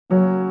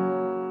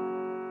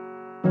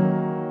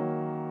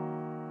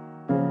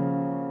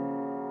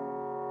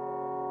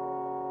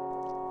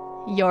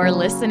You're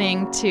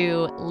listening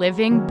to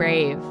Living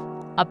Brave,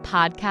 a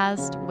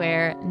podcast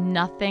where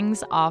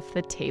nothing's off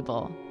the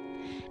table.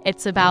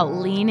 It's about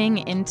leaning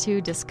into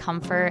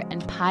discomfort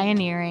and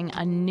pioneering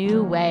a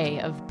new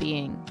way of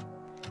being.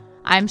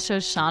 I'm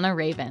Shoshana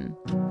Raven.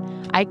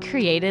 I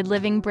created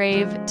Living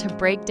Brave to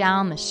break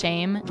down the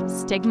shame,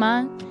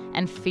 stigma,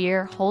 and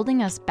fear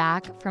holding us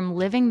back from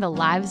living the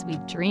lives we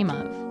dream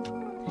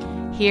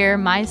of. Here,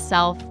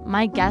 myself,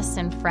 my guests,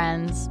 and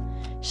friends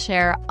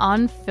share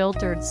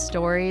unfiltered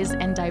stories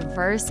and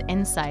diverse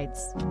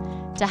insights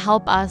to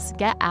help us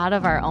get out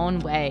of our own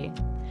way,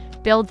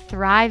 build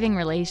thriving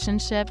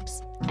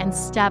relationships, and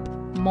step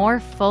more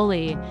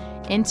fully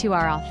into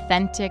our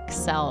authentic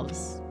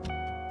selves.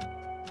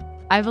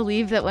 I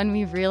believe that when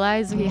we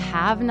realize we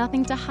have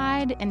nothing to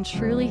hide and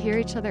truly hear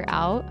each other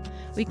out,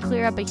 we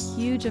clear up a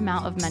huge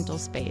amount of mental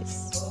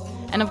space.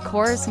 And of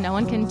course, no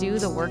one can do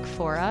the work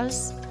for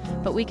us,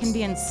 but we can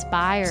be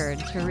inspired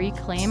to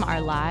reclaim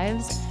our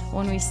lives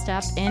when we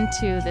step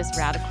into this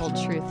radical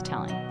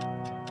truth-telling.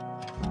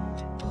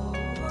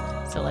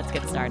 So let's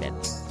get started.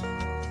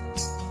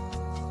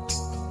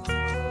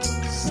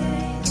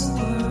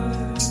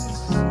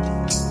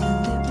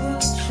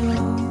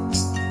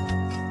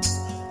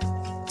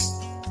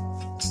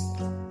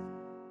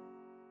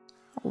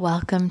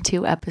 Welcome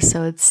to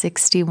episode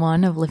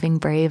 61 of Living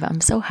Brave.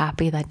 I'm so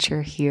happy that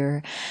you're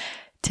here.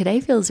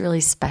 Today feels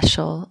really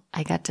special.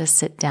 I got to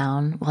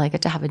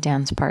have a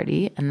dance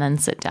party and then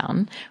sit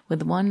down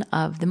with one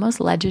of the most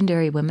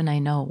legendary women I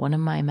know, one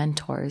of my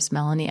mentors,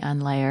 Melanie Ann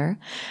Layer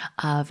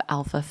of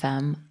Alpha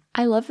Femme.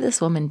 I love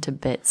this woman to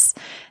bits.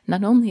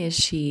 Not only is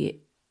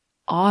she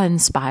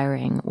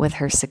awe-inspiring with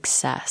her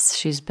success,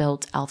 she's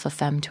built Alpha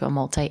Femme to a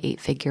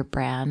multi-8-figure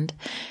brand.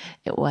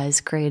 It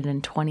was created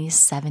in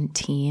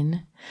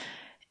 2017.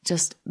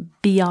 Just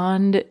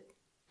beyond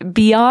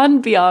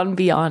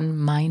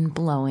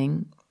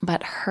mind-blowing.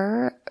 But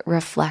her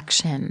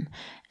reflection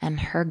and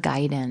her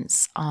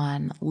guidance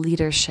on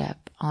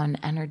leadership, on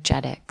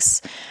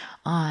energetics,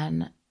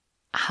 on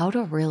how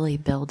to really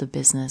build a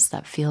business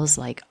that feels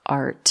like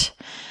art,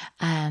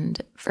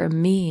 and for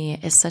me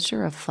is such a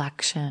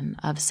reflection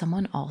of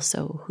someone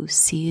also who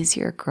sees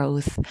your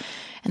growth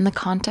in the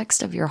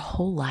context of your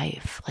whole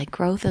life, like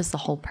growth as the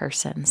whole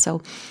person.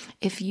 So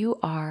if you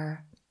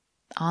are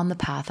on the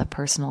path of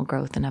personal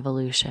growth and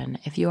evolution,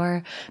 if you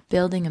are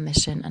building a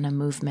mission and a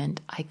movement,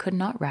 I could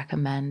not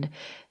recommend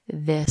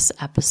this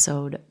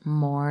episode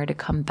more to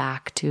come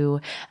back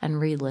to and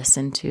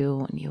re-listen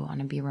to when you want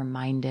to be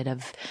reminded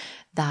of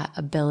that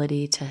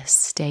ability to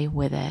stay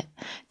with it,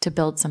 to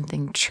build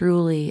something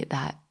truly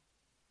that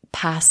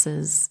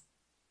passes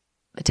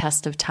the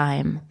test of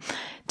time,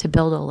 to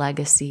build a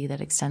legacy that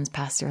extends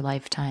past your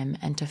lifetime,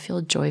 and to feel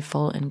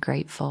joyful and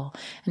grateful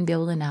and be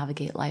able to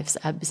navigate life's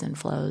ebbs and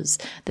flows.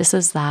 This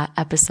is that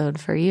episode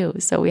for you.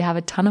 So we have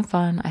a ton of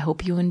fun. I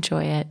hope you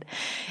enjoy it.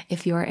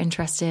 If you are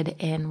interested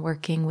in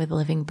working with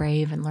Living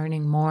Brave and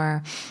learning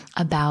more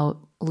about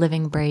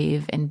Living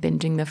Brave and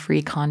binging the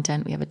free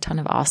content, we have a ton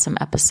of awesome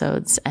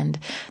episodes, and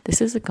this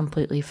is a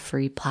completely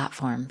free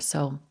platform.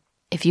 So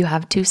if you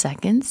have 2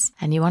 seconds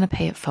and you want to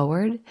pay it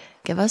forward,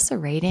 give us a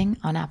rating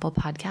on Apple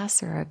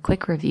Podcasts or a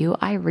quick review.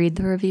 I read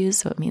the reviews,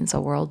 so it means a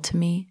world to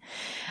me.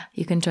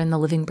 You can join the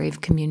Living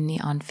Brave community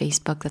on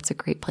Facebook. That's a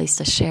great place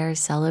to share,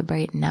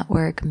 celebrate,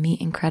 network,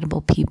 meet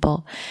incredible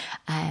people.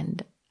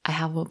 And I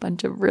have a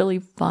bunch of really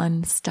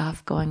fun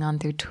stuff going on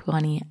through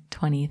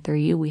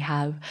 2023. We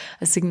have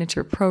a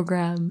signature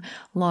program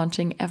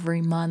launching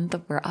every month.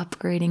 We're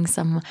upgrading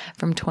some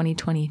from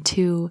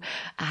 2022,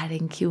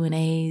 adding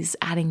Q&As,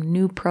 adding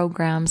new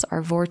programs.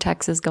 Our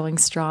Vortex is going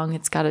strong.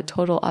 It's got a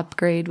total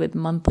upgrade with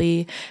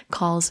monthly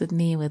calls with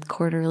me, with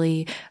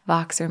quarterly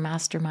Voxer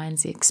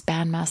Masterminds. The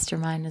Expand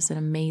Mastermind is an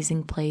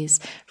amazing place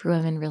for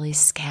women really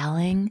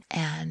scaling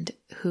and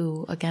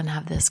who, again,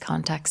 have this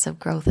context of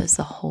growth as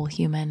the whole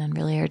human and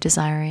really are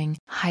desiring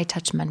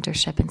high-touch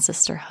mentorship and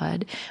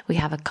sisterhood. We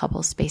have a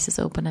couple spaces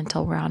open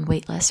until we're on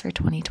waitlist for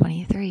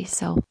 2023.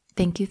 So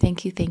thank you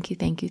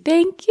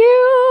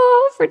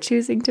for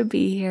choosing to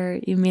be here.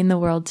 You mean the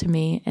world to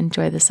me.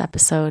 Enjoy this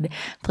episode.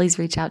 Please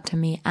reach out to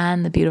me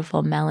and the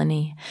beautiful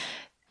Melanie.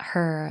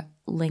 Her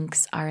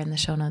links are in the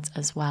show notes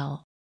as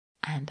well.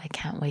 And I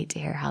can't wait to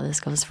hear how this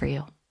goes for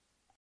you.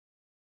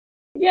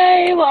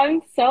 Yay! Well,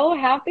 I'm so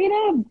happy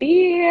to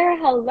be here.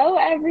 Hello,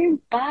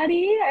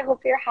 everybody. I hope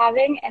you're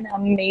having an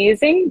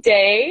amazing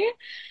day.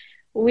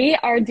 We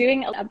are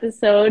doing an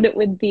episode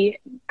with the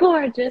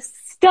gorgeous,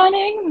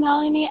 stunning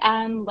Melanie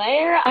Ann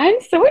Layer.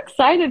 I'm so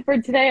excited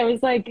for today. I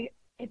was like,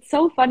 it's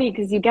so funny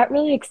because you get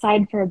really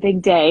excited for a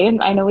big day.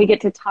 And I know we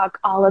get to talk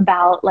all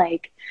about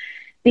like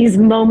these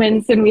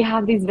moments and we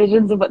have these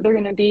visions of what they're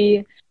going to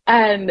be.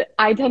 And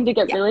I tend to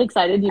get really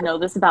excited, you know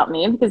this about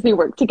me, because we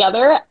work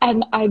together.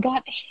 And I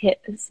got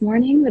hit this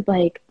morning with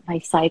like my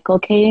cycle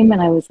came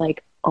and I was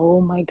like,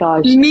 oh my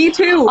gosh. Me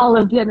too. All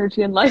of the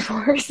energy in life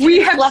force we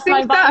have left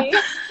my body.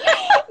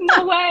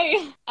 No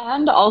way.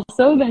 And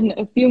also then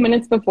a few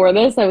minutes before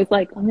this, I was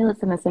like, let me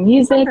listen to some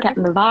music, get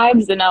in the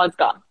vibes, and now it's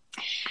gone.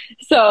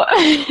 So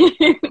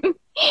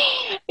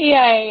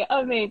Yay,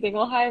 amazing.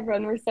 Well, hi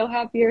everyone. We're so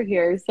happy you're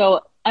here.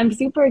 So I'm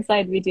super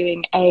excited to be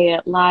doing a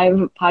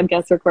live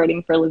podcast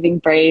recording for Living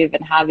Brave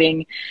and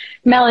having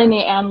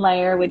Melanie Ann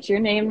Layer, which your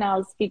name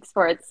now speaks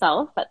for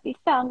itself, but the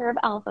founder of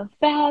Alpha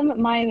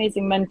Femme, my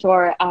amazing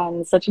mentor,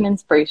 and such an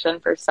inspiration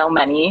for so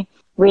many,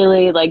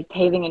 really like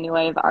paving a new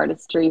way of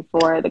artistry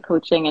for the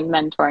coaching and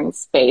mentoring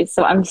space.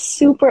 So I'm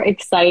super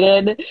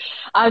excited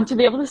to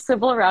be able to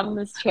swivel around in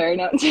this chair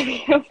now, to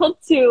be able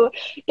to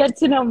get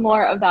to know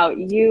more about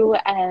you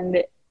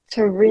and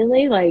to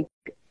really like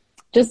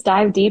just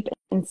dive deep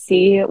and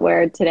see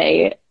where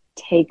today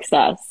takes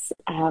us.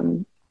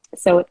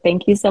 So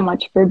thank you so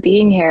much for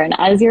being here. And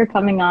as you're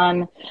coming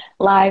on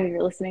live,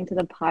 you're listening to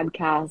the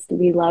podcast,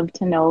 we love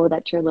to know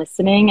that you're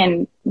listening.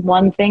 And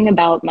one thing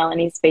about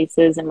Melanie's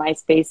spaces and my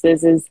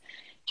spaces is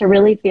to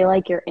really feel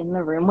like you're in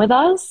the room with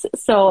us.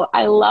 So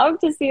I love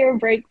to see your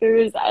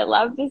breakthroughs. I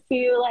love to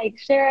see you like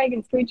sharing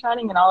and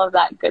screenshotting and all of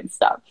that good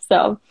stuff.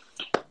 So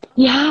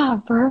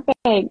yeah,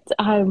 perfect.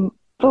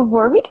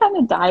 Before we kind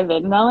of dive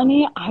in,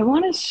 Melanie, I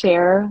want to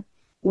share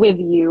with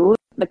you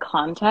the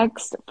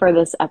context for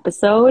this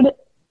episode,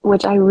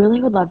 which I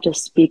really would love to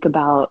speak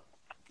about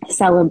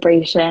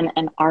celebration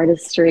and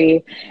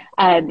artistry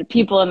and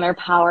people and their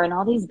power and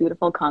all these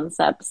beautiful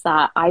concepts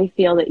that I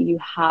feel that you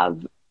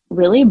have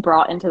really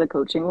brought into the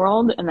coaching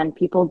world, and then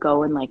people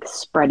go and like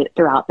spread it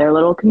throughout their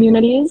little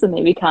communities and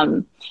they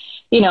become,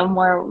 you know,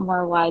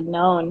 more wide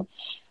known.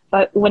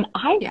 But when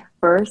I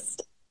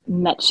first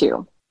met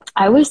you,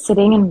 I was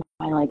sitting in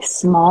my like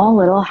small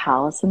little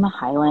house in the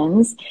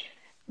Highlands.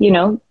 You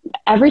know,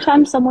 every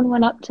time someone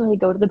went up to like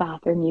go to the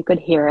bathroom, you could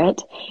hear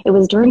it. It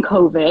was during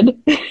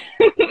COVID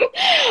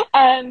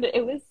and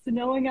it was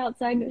snowing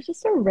outside, and it was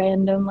just a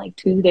random like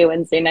Tuesday,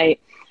 Wednesday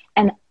night.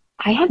 And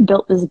I had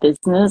built this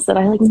business that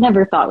I like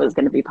never thought was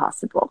going to be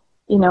possible.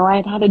 You know, I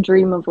had had a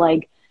dream of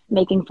like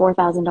making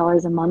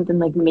 $4,000 a month and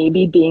like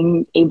maybe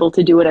being able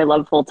to do what I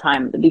love full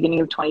time at the beginning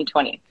of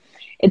 2020.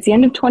 It's the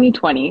end of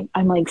 2020.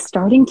 I'm like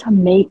starting to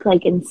make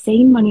like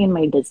insane money in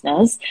my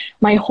business.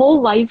 My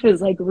whole life is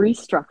like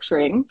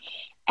restructuring.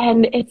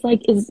 And it's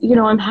like,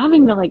 I'm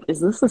having to like, is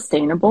this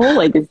sustainable?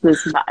 Like, is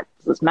this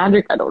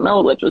magic? I don't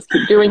know. Let's just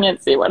keep doing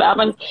it, see what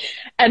happens.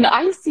 And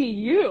I see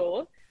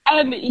you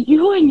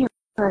and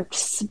your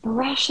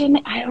expression.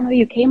 I don't know,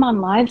 you came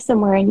on live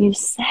somewhere and you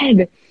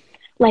said,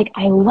 like,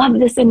 I love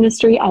this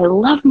industry. I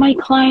love my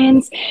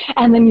clients.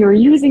 And then you're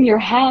using your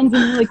hands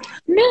and you're like,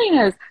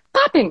 millionaires,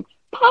 popping,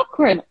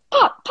 popcorn,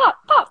 pop, pop,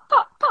 pop,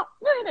 pop, pop,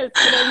 millionaires.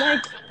 And I'm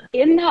like,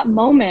 in that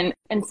moment,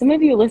 and some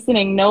of you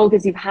listening know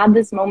because you've had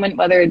this moment,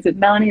 whether it's with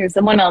Melanie or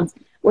someone else,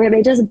 where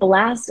they just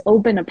blast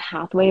open a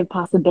pathway of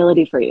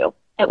possibility for you.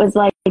 It was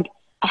like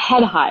a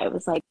head high. It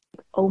was like,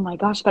 oh my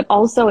gosh. But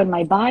also in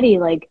my body,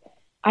 like,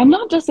 I'm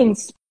not just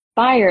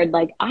inspired,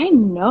 like, I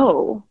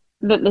know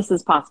that this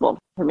is possible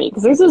for me.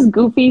 Because there's this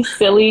goofy,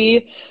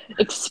 silly,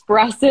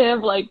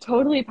 expressive, like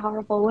totally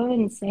powerful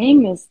women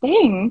saying this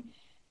thing.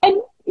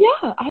 And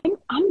yeah,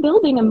 I'm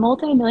building a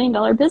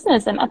multi-million-dollar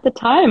business. And at the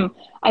time,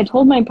 I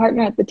told my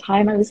partner at the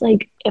time, I was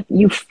like,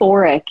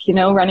 euphoric, you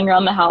know, running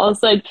around the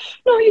house, like,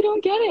 no, you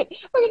don't get it.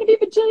 We're going to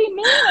be bajillion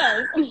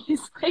millionaires. And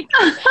he's like,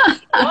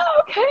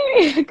 oh,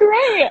 okay,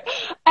 great.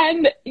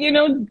 And, you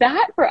know,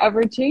 that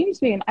forever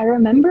changed me. And I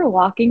remember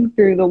walking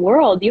through the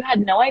world. You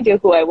had no idea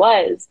who I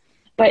was.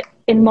 But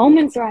in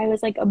moments where I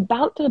was like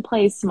about to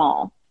play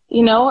small,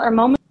 you know, or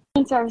moments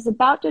where I was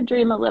about to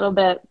dream a little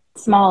bit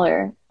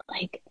smaller,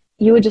 like,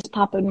 you would just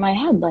pop in my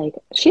head, like,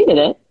 she did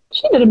it.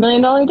 She did $1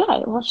 million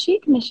day. Well, she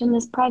commissioned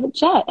this private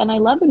jet. And I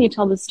love when you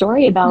tell the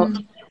story about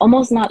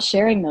almost not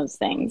sharing those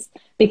things,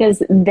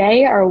 because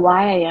they are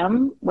why I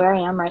am where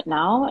I am right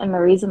now. And the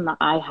reason that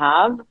I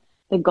have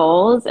the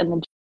goals and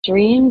the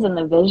dreams and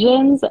the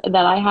visions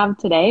that I have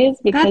today is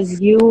because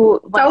you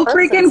so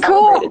freaking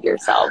cool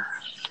yourself.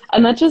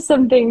 And that's just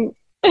something,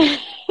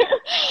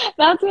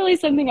 that's really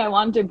something I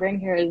want to bring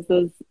here, is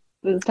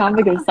this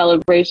topic of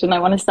celebration. I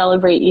want to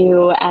celebrate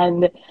you,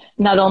 and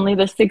not only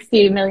the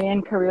 60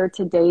 million career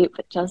to date,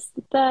 but just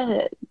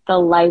the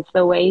life,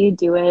 the way you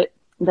do it,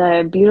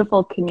 the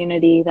beautiful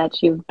community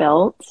that you've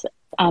built,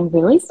 and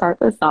really start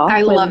this off.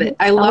 I love it.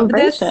 I love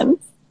this.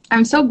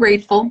 I'm so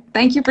grateful.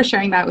 Thank you for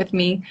sharing that with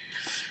me.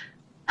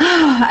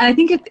 And I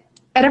think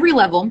at every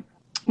level,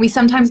 we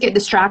sometimes get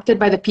distracted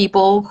by the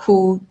people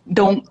who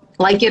don't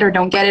like it or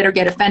don't get it or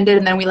get offended,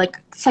 and then we like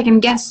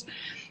second guess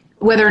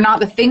whether or not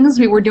the things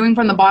we were doing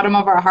from the bottom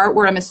of our heart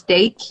were a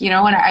mistake, you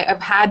know. And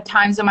I've had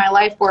times in my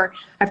life where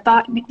I've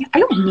thought, I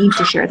don't need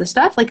to share this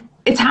stuff. Like,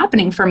 it's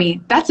happening for me.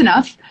 That's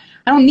enough.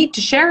 I don't need to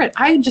share it.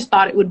 I just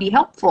thought it would be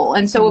helpful.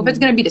 And so if it's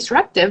going to be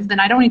disruptive, then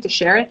I don't need to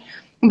share it.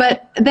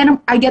 But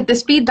then I get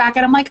this feedback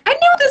and I'm like, I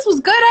knew this was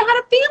good. I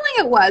had a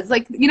feeling it was.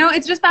 Like, you know,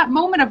 it's just that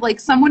moment of like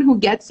someone who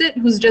gets it,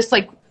 who's just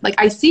like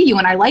I see you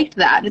and I liked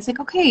that. And it's like,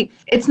 okay,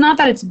 it's not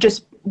that it's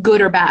just good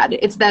or bad.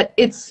 It's that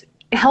it's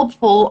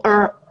helpful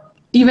or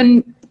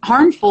even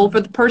harmful for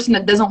the person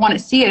that doesn't want to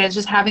see it. It's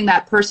just having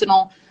that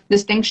personal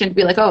distinction to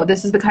be like, oh,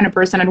 this is the kind of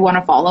person I'd want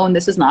to follow and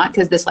this is not,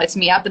 because this lights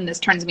me up and this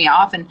turns me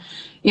off. And,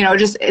 you know,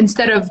 just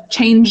instead of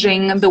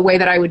changing the way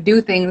that I would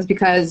do things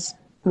because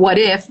what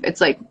if,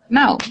 it's like,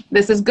 no,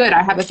 this is good.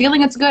 I have a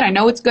feeling it's good. I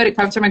know it's good. It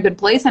comes from a good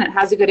place and it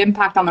has a good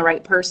impact on the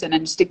right person,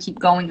 and just to keep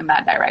going in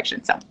that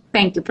direction. So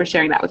thank you for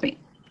sharing that with me.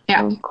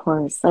 Yeah. Of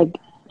course, like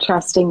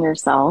trusting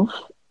yourself.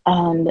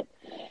 And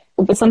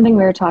it was something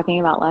we were talking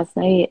about last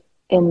night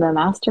in the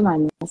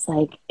mastermind. It's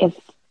like, if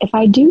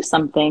I do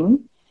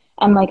something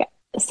and like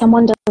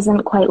someone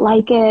doesn't quite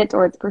like it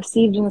or it's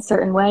perceived in a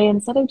certain way,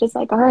 instead of just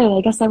like, all right,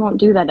 I guess I won't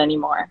do that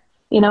anymore.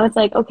 You know, it's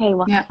like, okay,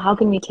 well, how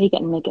can we take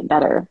it and make it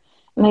better?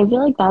 And I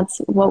feel like that's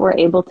what we're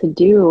able to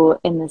do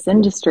in this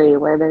industry,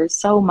 where there's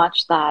so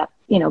much that,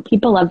 you know,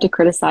 people love to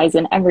criticize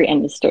in every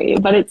industry,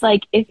 but it's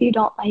like, if you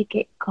don't like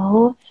it,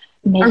 go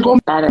make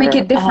it better. Make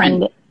it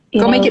different.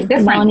 And, make it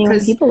different,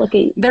 because people look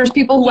at, there's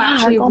people who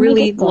actually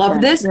really love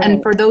this. Right.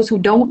 And for those who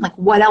don't, like,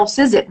 what else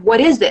is it?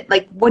 What is it?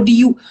 Like, what do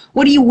you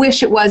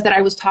wish it was that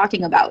I was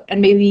talking about?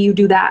 And maybe you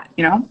do that,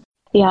 you know?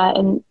 Yeah.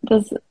 And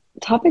this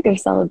topic of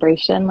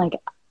celebration, like,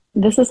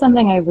 this is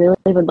something I really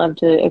would love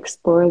to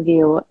explore with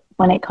you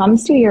when it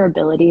comes to your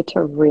ability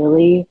to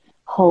really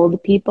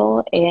hold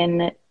people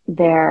in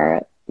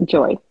their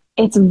joy.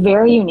 It's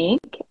very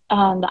unique,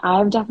 and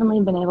I've definitely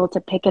been able to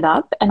pick it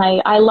up. And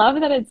I love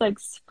that it's like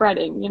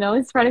spreading, you know,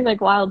 it's spreading like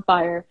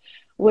wildfire,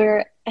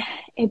 where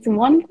it's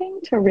one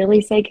thing to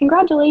really say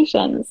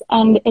congratulations.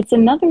 And it's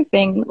another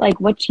thing, like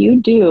what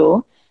you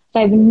do that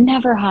I've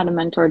never had a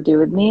mentor do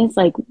with me. It's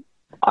like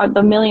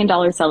the $1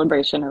 million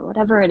celebration or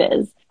whatever it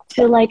is.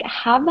 To like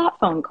have that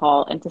phone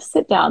call and to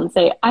sit down and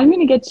say, I'm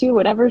going to get you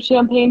whatever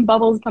champagne,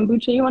 bubbles,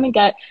 kombucha you want to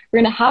get. We're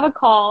going to have a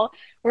call.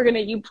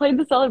 You played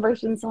the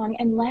celebration song,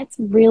 and let's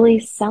really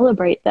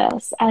celebrate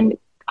this. And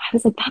I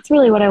was like, that's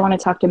really what I want to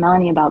talk to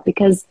Melanie about,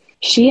 because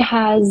she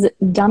has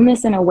done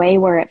this in a way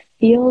where it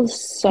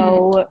feels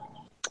so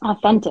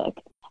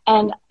authentic.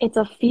 And it's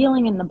a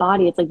feeling in the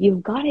body. It's like,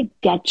 you've got to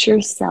get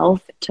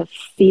yourself to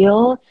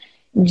feel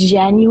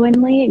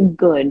genuinely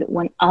good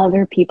when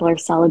other people are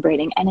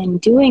celebrating. And in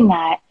doing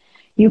that,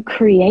 you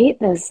create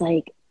this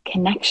like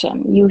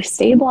connection. You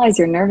stabilize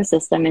your nervous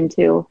system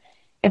into,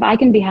 if I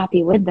can be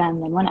happy with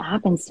them, then when it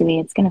happens to me,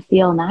 it's going to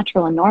feel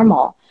natural and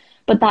normal.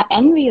 But that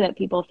envy that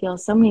people feel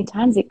so many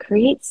times, it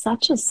creates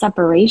such a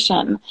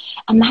separation.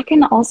 And that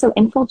can also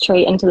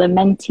infiltrate into the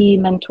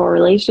mentee-mentor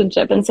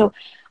relationship. And so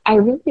I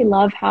really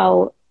love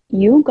how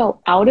you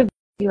go out of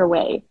your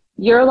way.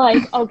 You're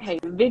like, okay,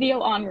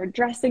 video on, we're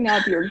dressing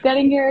up, you're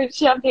getting your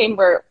champagne,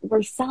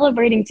 we're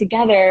celebrating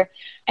together.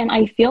 And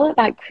I feel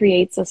that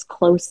creates this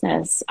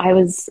closeness. I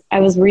was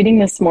reading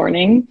this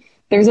morning,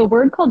 there's a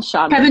word called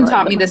schadenfreude. Kevin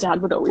taught me this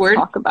dad would always word.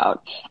 Talk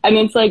about. And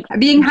it's like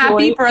being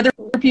happy for other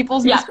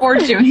people's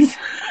misfortunes.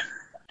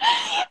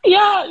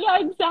 Yeah,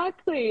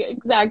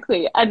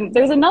 exactly. And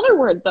there's another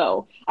word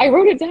though. I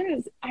wrote it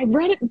down, I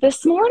read it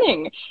this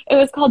morning. It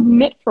was called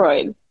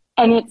Mitfreud.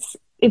 And it's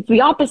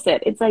the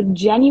opposite. It's like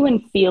genuine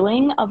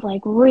feeling of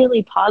like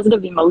really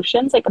positive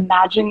emotions, like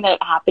imagining that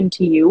it happened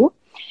to you,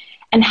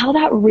 and how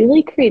that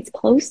really creates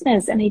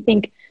closeness. And I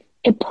think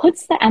it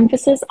puts the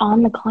emphasis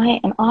on the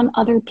client and on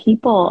other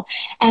people,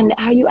 and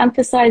how you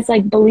emphasize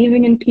like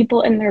believing in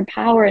people and their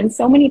power. And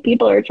so many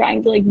people are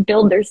trying to like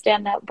build their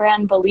standout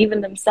brand, believe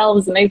in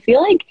themselves. And I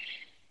feel like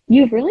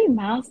you've really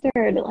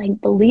mastered like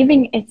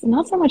believing. It's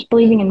not so much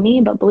believing in me,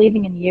 but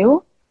believing in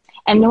you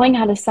and knowing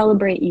how to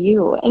celebrate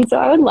you. And so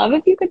I would love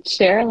if you could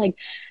share like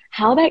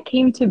how that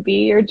came to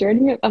be, your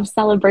journey of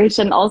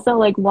celebration, also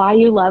like why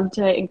you love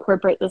to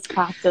incorporate this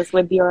practice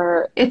with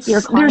your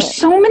clients. There's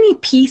so many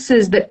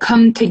pieces that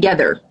come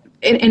together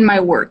in my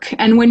work.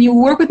 And when you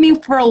work with me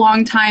for a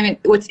long time,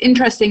 what's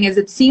interesting is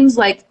it seems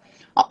like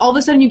all of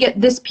a sudden you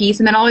get this piece,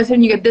 and then all of a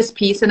sudden you get this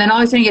piece, and then all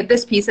of a sudden you get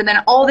this piece, and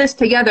then all this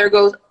together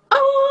goes,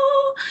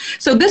 oh,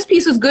 so this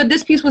piece was good,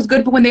 this piece was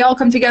good, but when they all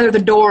come together, the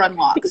door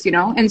unlocks, you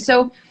know? And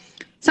so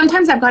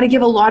sometimes I've got to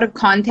give a lot of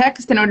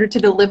context in order to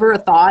deliver a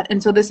thought.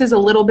 And so this is a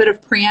little bit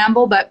of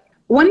preamble, but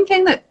one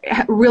thing that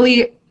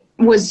really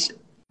was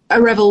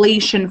a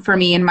revelation for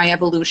me in my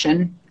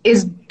evolution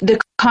is the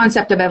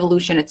concept of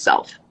evolution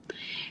itself.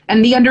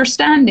 And the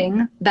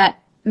understanding that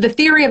the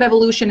theory of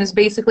evolution is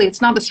basically,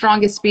 it's not the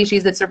strongest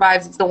species that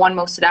survives, it's the one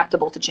most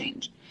adaptable to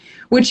change,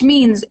 which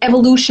means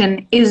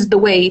evolution is the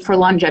way for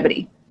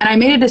longevity. And I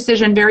made a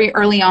decision very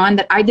early on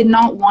that I did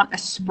not want a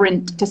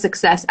sprint to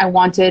success. I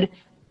wanted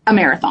a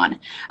marathon.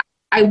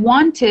 I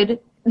wanted,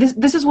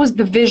 this was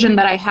the vision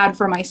that I had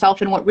for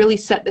myself, and what really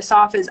set this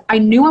off is I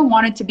knew I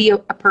wanted to be a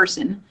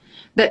person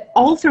that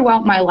all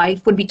throughout my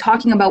life would be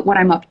talking about what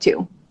I'm up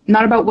to,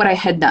 not about what I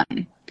had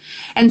done.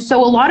 And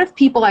so a lot of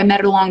people I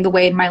met along the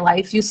way in my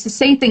life used to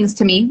say things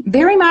to me,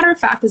 very matter of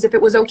fact, as if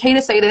it was okay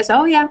to say this,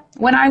 oh yeah,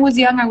 when I was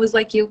young, I was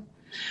like you.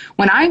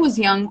 When I was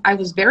young, I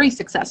was very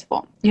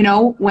successful. You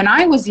know, when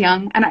I was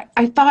young, and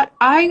I thought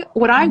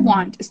what I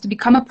want is to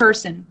become a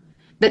person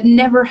that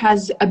never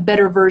has a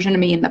better version of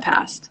me in the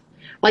past.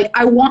 Like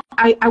I want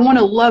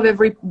to love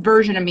every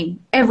version of me,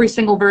 every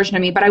single version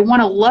of me, but I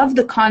want to love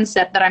the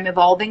concept that I'm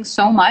evolving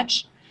so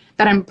much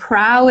that I'm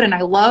proud and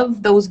I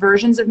love those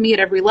versions of me at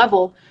every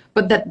level,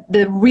 but that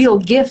the real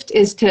gift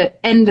is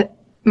to end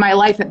my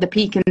life at the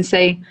peak and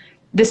say,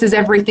 this is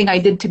everything I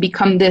did to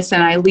become this,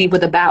 and I leave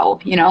with a bow,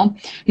 you know?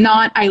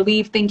 Not I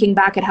leave thinking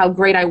back at how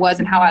great I was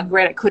and how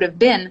great I could have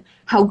been,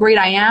 how great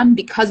I am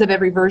because of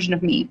every version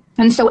of me.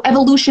 And so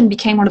evolution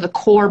became one of the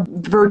core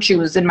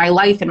virtues in my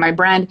life and my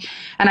brand.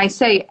 And I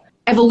say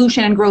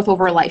evolution and growth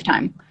over a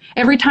lifetime.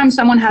 Every time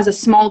someone has a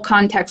small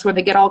context where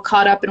they get all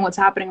caught up in what's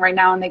happening right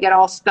now and they get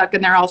all stuck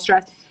and they're all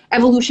stressed,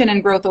 evolution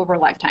and growth over a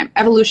lifetime,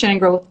 evolution and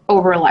growth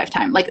over a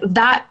lifetime. Like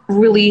that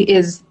really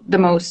is the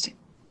most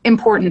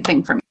important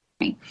thing for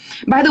me.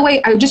 By the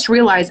way, I just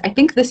realized, I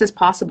think this is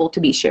possible to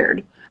be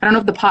shared. I don't know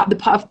if the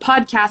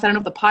podcast, I don't know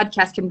if the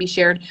podcast can be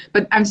shared,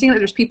 but I'm seeing that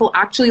there's people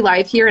actually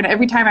live here. And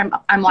every time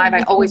I'm live,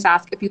 I always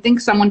ask, if you think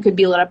someone could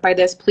be lit up by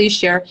this, please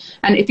share.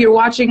 And if you're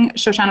watching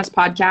Shoshana's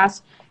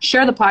podcast,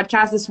 share the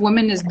podcast. This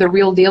woman is the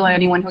real deal, and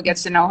anyone who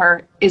gets to know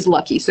her is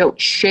lucky. So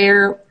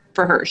share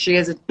for her. She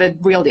is the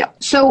real deal.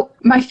 So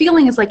my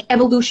feeling is like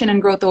evolution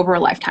and growth over a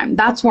lifetime.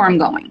 That's where I'm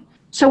going.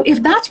 So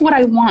if that's what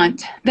I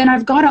want, then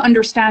I've got to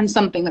understand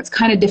something that's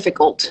kind of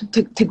difficult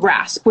to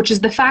grasp, which is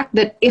the fact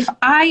that if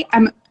I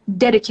am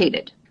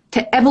dedicated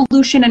to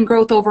evolution and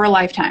growth over a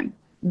lifetime,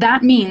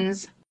 that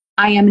means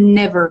I am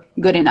never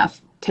good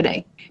enough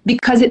today,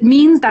 because it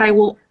means that I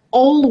will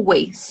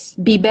always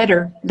be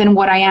better than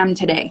what I am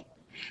today.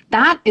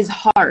 That is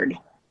hard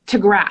to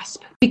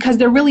grasp because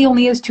there really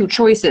only is two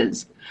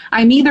choices.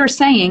 I'm either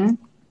saying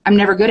I'm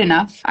never good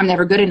enough, I'm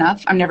never good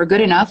enough, I'm never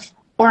good enough,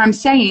 or I'm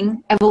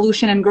saying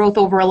evolution and growth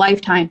over a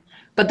lifetime.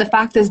 But the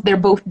fact is they're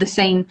both the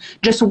same.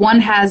 Just one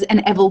has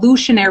an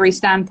evolutionary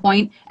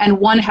standpoint and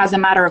one has a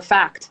matter of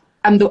fact.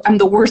 I'm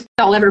the worst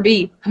I'll ever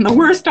be. I'm the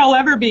worst I'll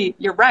ever be.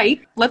 You're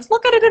right. Let's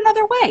look at it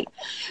another way.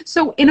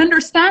 So in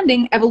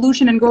understanding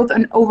evolution and growth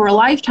over a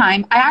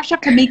lifetime, I actually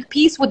have to make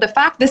peace with the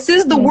fact this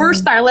is the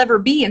worst I'll ever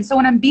be. And so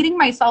when I'm beating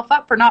myself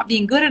up for not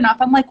being good enough,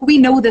 I'm like, we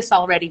know this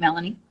already,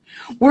 Melanie.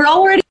 We're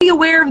already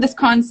aware of this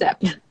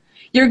concept.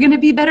 You're going to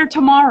be better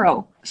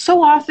tomorrow.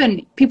 So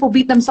often people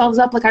beat themselves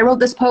up. Like, I wrote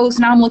this post,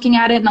 now I'm looking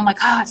at it and I'm like,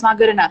 it's not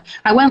good enough.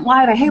 I went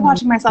live. I hate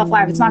watching myself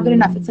live. It's not good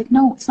enough. It's like,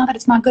 no, it's not that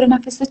it's not good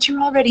enough. It's that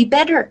you're already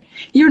better.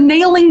 You're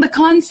nailing the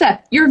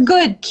concept. You're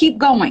good. Keep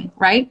going,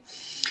 right?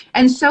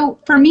 And so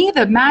for me,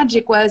 the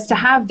magic was to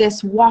have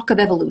this walk of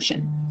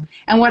evolution.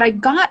 And what I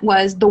got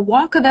was the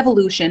walk of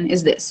evolution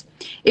is this.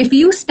 If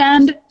you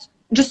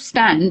just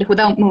stand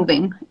without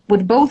moving,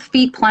 with both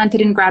feet planted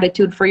in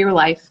gratitude for your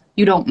life,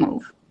 you don't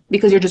move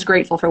because you're just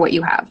grateful for what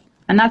you have.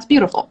 And that's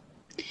beautiful.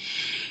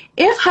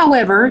 If,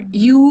 however,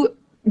 you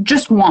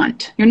just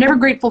want, you're never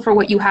grateful for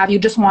what you have, you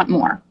just want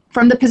more,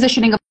 from the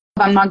positioning of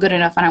I'm not good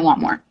enough and I want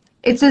more.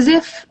 It's as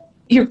if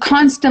you're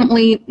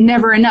constantly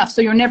never enough,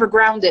 so you're never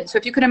grounded. So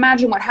if you can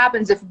imagine what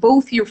happens if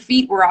both your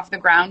feet were off the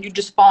ground, you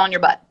just fall on your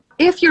butt.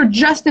 If you're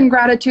just in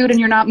gratitude and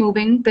you're not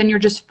moving, then you're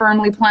just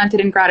firmly planted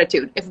in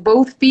gratitude. If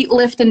both feet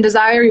lift in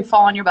desire, you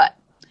fall on your butt.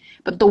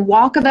 But the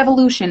walk of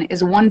evolution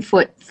is one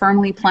foot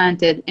firmly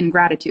planted in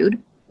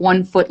gratitude,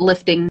 one foot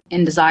lifting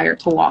in desire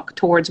to walk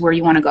towards where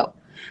you want to go.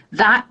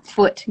 That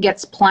foot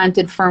gets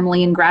planted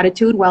firmly in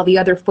gratitude while the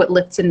other foot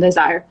lifts in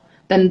desire.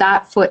 Then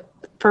that foot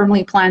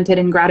firmly planted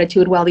in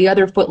gratitude while the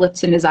other foot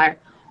lifts in desire.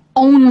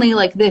 Only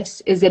like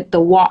this is it the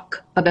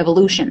walk of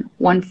evolution.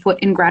 One foot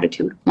in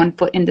gratitude, one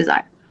foot in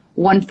desire.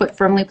 One foot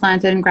firmly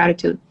planted in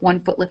gratitude,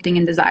 one foot lifting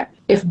in desire.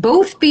 If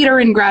both feet are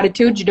in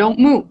gratitude, you don't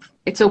move.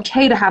 It's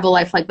okay to have a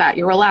life like that.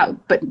 You're allowed,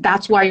 but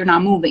that's why you're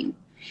not moving.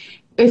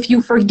 If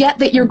you forget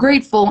that you're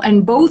grateful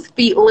and both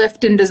feet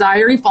lift in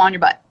desire, you fall on your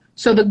butt.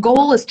 So the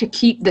goal is to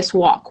keep this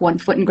walk, one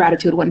foot in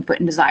gratitude, one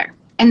foot in desire.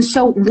 And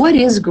so what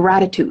is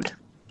gratitude?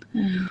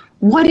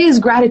 What is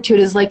gratitude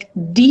is like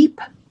deep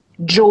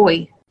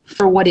joy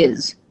for what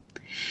is.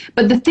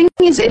 But the thing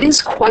is, it is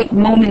quite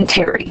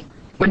momentary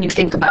when you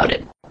think about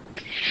it.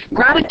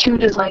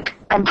 Gratitude is like,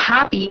 I'm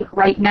happy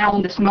right now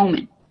in this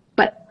moment.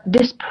 But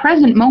this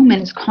present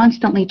moment is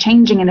constantly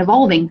changing and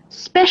evolving,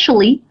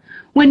 especially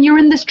when you're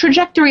in this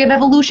trajectory of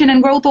evolution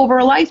and growth over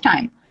a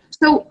lifetime.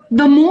 So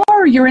the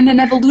more you're in an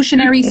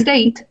evolutionary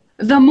state,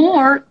 the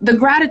more the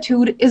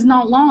gratitude is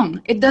not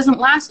long. It doesn't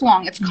last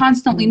long. It's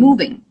constantly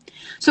moving.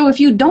 So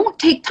if you don't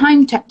take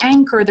time to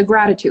anchor the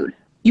gratitude,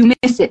 you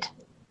miss it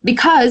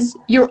because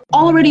you're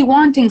already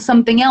wanting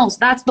something else.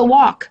 That's the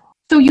walk.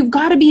 So you've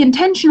got to be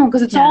intentional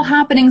because it's all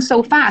happening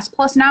so fast.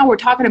 Plus now we're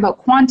talking about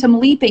quantum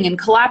leaping and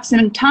collapsing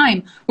in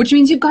time, which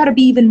means you've got to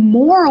be even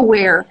more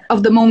aware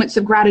of the moments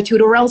of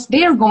gratitude, or else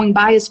they are going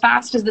by as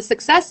fast as the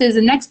successes.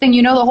 And next thing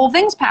you know, the whole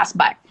thing's passed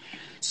by.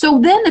 So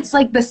then it's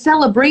like the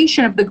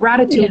celebration of the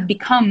gratitude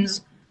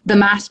becomes the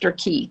master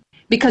key,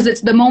 because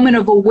it's the moment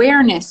of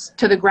awareness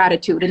to the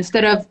gratitude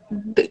instead of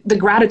the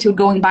gratitude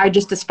going by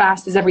just as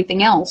fast as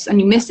everything else. And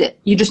you miss it.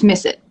 You just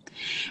miss it.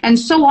 And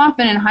so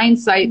often in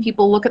hindsight,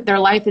 people look at their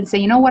life and say,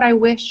 you know what I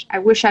wish? I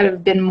wish I'd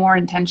have been more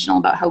intentional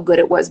about how good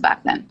it was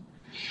back then.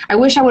 I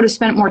wish I would have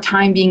spent more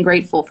time being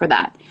grateful for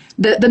that.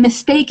 The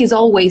mistake is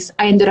always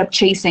I ended up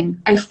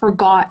chasing. I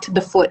forgot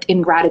the foot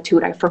in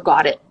gratitude. I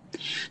forgot it.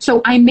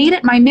 So I made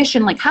it my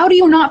mission. Like, how do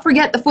you not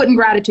forget the foot in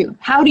gratitude?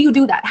 How do you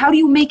do that? How do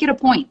you make it a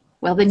point?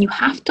 Well, then you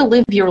have to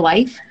live your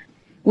life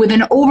with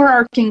an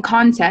overarching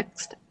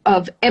context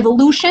of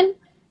evolution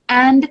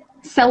and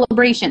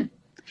celebration.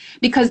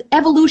 Because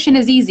evolution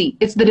is easy.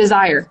 It's the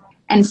desire.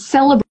 And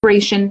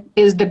celebration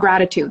is the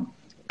gratitude.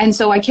 And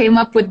so I came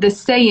up with this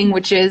saying,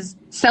 which is,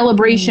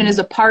 celebration is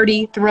a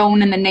party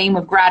thrown in the name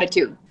of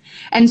gratitude.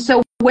 And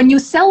so when you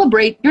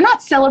celebrate, you're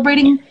not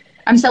celebrating,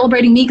 I'm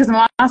celebrating me because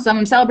I'm awesome.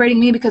 I'm celebrating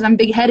me because I'm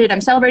big-headed.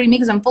 I'm celebrating me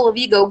because I'm full of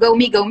ego. Go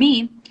me, go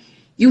me.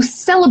 You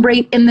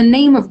celebrate in the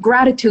name of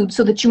gratitude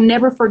so that you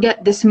never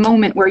forget this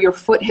moment where your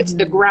foot hits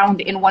the ground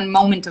in one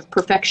moment of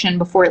perfection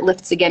before it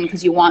lifts again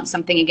because you want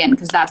something again,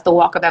 because that's the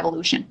walk of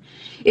evolution.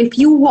 If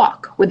you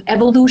walk with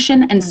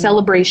evolution and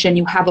celebration,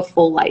 you have a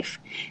full life.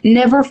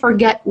 Never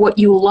forget what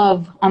you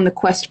love on the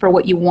quest for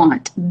what you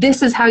want.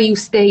 This is how you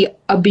stay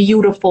a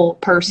beautiful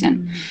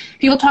person.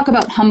 People talk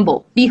about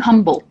humble. Be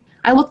humble.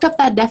 I looked up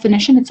that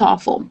definition. It's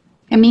awful.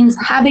 It means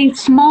have a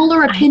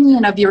smaller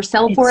opinion of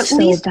yourself, or at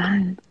least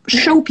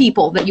show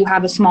people that you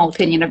have a small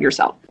opinion of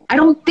yourself. I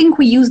don't think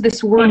we use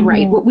this word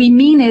right. What we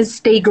mean is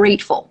stay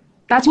grateful.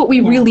 That's what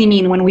we really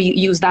mean when we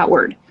use that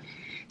word.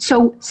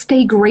 So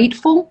stay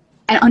grateful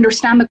and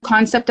understand the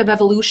concept of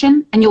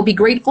evolution, and you'll be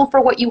grateful for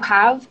what you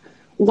have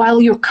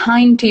while you're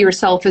kind to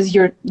yourself as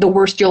you're the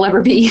worst you'll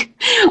ever be,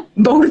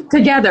 both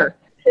together.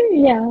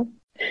 Yeah.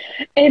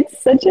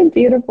 It's such a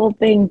beautiful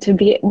thing to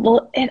be,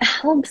 well, it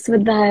helps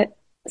with that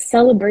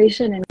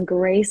celebration and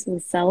grace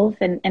and self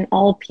and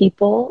all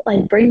people,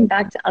 like bringing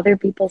back to other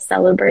people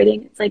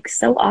celebrating. It's like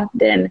so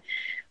often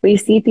we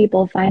see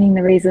people finding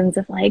the reasons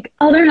of like,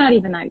 oh, they're not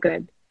even that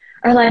good.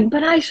 Or like,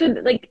 but I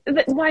should, like,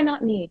 why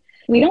not me?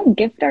 We don't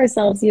gift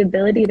ourselves the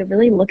ability to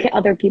really look at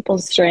other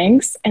people's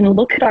strengths and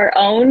look at our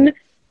own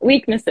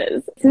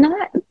weaknesses. It's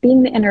not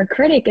being the inner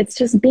critic. It's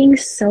just being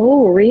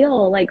so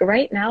real. Like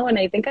right now, and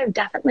I think I've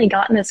definitely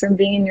gotten this from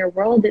being in your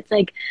world, it's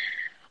like,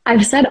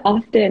 I've said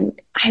often,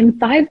 I'm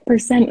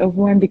 5% of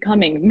who I'm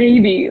becoming,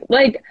 maybe.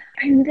 Like,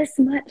 I'm this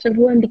much of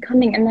who I'm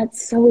becoming, and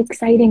that's so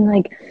exciting.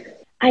 Like,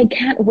 I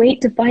can't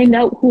wait to find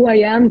out who I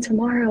am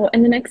tomorrow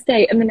and the next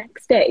day and the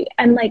next day.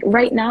 And like,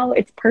 right now,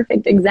 it's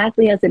perfect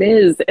exactly as it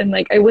is. And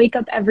like, I wake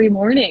up every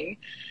morning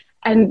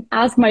and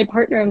ask my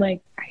partner, I'm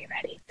like, are you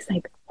ready? He's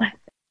like, what?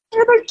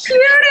 You're the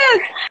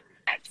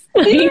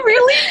cutest! Did you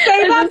really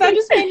say that? That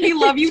just made me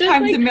love you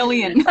times like a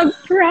million. A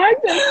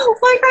practice.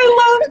 Like,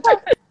 I love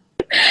that.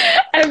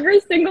 Every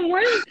single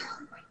one.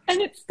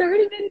 And it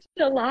started in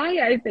July,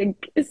 I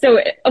think. So,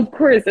 of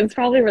course, it's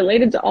probably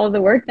related to all the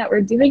work that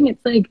we're doing.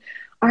 It's like,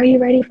 are you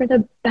ready for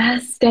the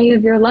best day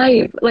of your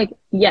life? Like,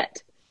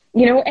 yet.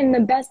 You know, and the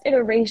best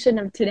iteration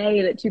of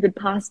today that you could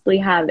possibly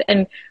have.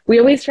 And we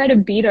always try to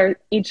beat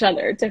each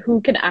other to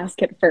who can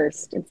ask it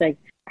first. It's like,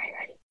 are you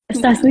ready?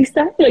 Especially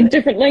stuff like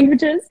different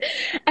languages.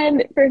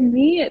 And for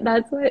me,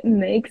 that's what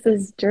makes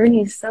this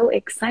journey so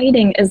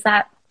exciting, is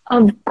that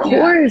of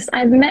course,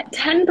 I've met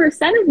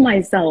 10% of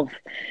myself,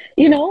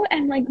 you know,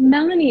 and like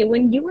Melanie,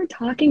 when you were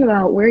talking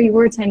about where you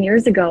were 10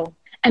 years ago,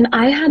 and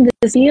I had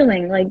this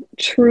feeling like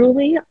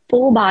truly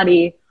full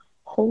body,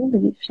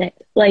 holy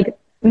shit, like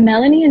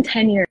Melanie in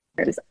 10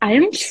 years, I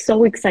am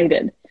so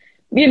excited,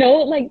 you know,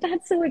 like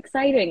that's so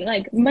exciting.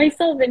 Like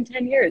myself in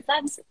 10 years,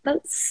 that's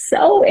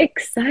so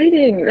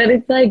exciting that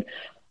it's like,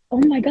 oh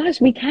my gosh,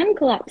 we can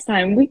collapse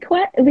time. We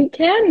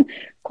can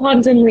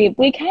quantum leap.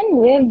 We can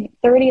live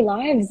 30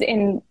 lives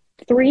in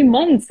 3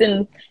 months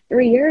and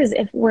 3 years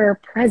if we're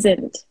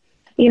present,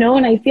 you know?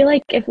 And I feel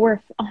like if we're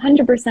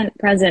 100%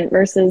 present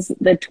versus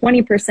the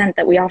 20%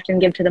 that we often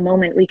give to the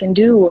moment, we can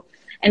do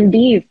and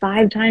be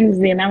 5 times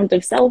the amount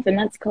of self, and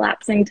that's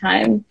collapsing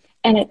time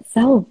in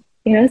itself,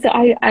 you know? So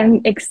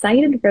I'm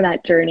excited for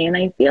that journey. And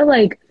I feel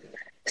like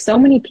so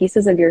many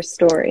pieces of your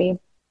story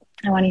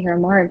I want to hear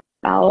more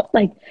about,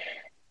 like,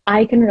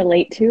 I can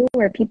relate to,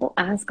 where people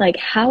ask, like,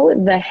 how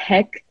the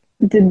heck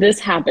did this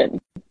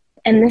happen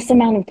in this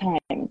amount of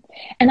time?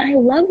 And I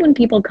love when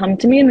people come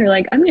to me and they're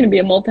like, I'm going to be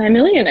a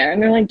multimillionaire.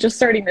 And they're like, just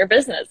starting their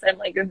business. I'm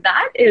like,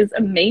 that is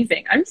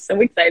amazing. I'm so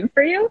excited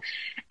for you.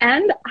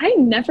 And I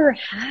never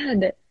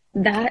had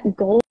that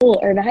goal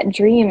or that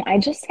dream. I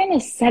just kind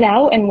of set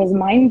out and was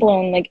mind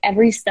blown like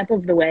every step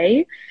of the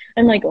way.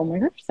 I'm like, oh my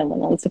gosh, someone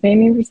wants to pay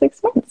me for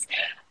 6 months.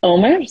 Oh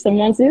my gosh, someone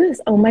wants to do this.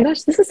 Oh my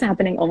gosh, this is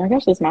happening. Oh my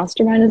gosh, this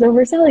mastermind is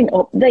overselling.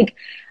 Oh, like,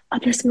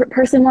 this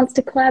person wants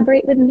to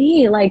collaborate with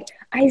me. Like,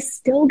 I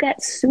still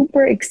get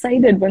super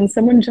excited when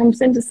someone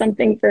jumps into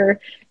something for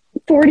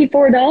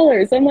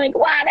 $44. I'm like,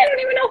 what? I don't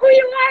even know who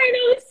you are. I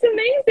know, it's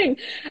amazing.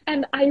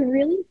 And I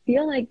really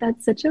feel like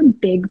that's such a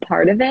big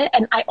part of it.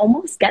 And I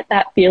almost get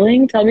that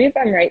feeling. Tell me if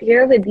I'm right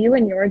here with you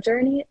and your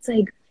journey. It's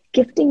like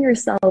gifting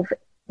yourself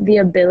the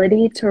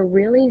ability to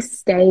really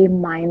stay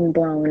mind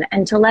blown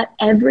and to let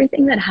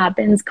everything that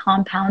happens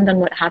compound on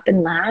what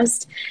happened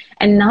last,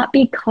 and not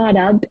be caught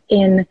up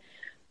in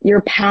your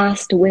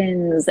past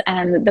wins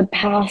and the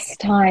past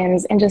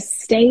times, and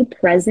just stay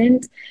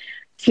present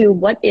to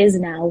what is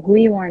now, who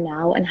you are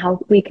now, and how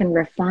we can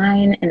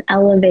refine and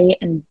elevate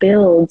and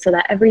build so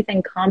that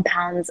everything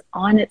compounds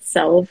on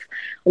itself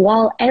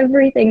while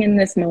everything in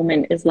this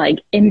moment is like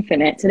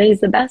infinite. Today's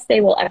the best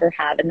day we'll ever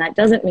have. And that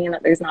doesn't mean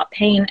that there's not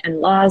pain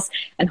and loss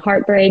and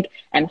heartbreak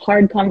and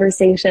hard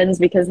conversations,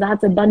 because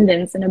that's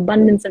abundance, and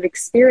abundance of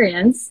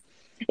experience,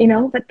 you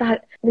know, but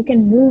that we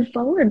can move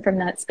forward from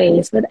that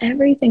space, but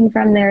everything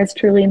from there is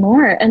truly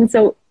more. And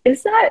so do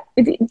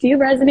you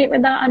resonate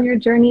with that on your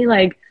journey?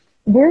 Like,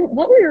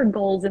 what were your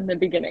goals in the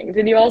beginning?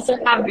 Did you also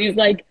have these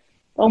like,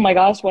 oh my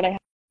gosh, what I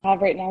have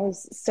right now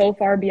is so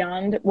far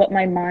beyond what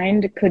my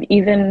mind could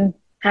even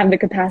have the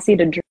capacity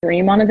to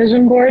dream on a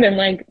vision board? And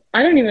like,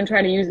 I don't even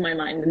try to use my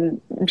mind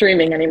in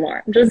dreaming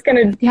anymore. I'm just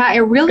going to it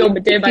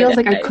really feels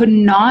like I could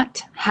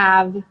not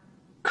have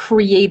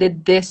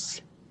created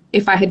this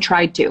if I had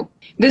tried to.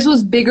 This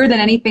was bigger than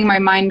anything my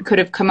mind could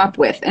have come up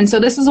with. And so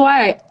this is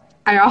why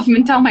I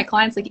often tell my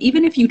clients, like,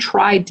 even if you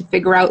tried to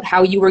figure out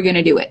how you were going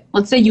to do it,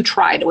 let's say you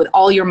tried with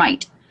all your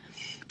might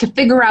to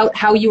figure out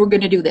how you were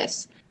going to do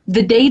this.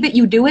 The day that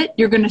you do it,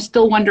 you're going to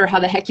still wonder how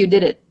the heck you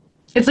did it.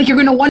 It's like you're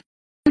going to wonder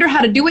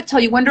how to do it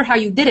till you wonder how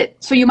you did it.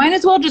 So you might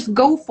as well just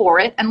go for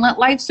it and let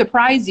life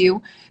surprise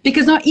you,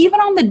 because not even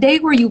on the day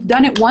where you've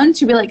done it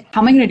once, you'll be like,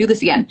 how am I going to do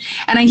this again?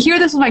 And I hear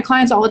this with my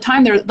clients all the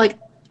time. They're like,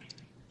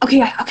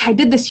 okay, I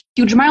did this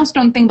huge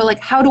milestone thing, but like,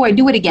 how do I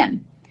do it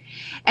again?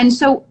 And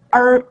so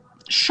our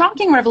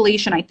shocking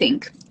revelation, I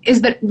think,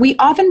 is that we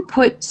often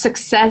put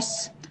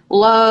success,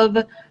 love,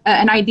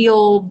 an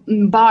ideal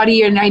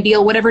body, an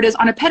ideal whatever it is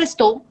on a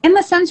pedestal, in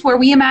the sense where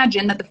we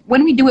imagine that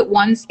when we do it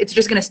once, it's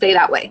just going to stay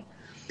that way.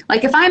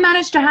 Like, if I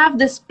manage to have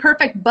this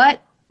perfect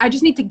butt, I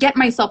just need to get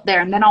myself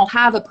there and then I'll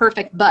have a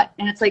perfect butt.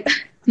 And it's like,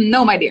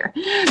 no, my dear.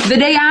 The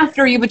day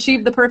after you've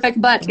achieved the perfect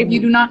butt, if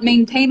you do not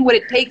maintain what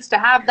it takes to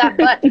have that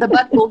butt, the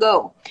butt will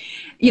go.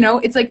 You know,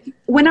 it's like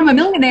when I'm a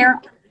millionaire,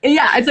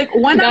 it's like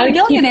when I'm a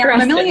millionaire,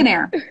 I'm a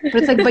millionaire. But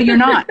it's like, but you're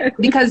not.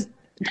 Because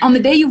on the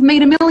day you've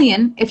made $1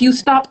 million, if you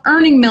stop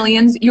earning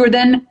millions, you're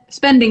then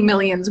spending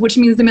millions, which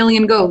means the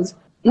million goes.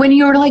 When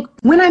you're like,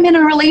 when I'm in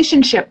a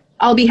relationship,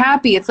 I'll be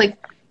happy. It's like,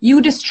 you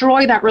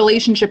destroy that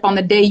relationship on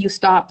the day you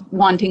stop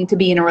wanting to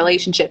be in a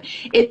relationship.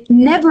 It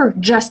never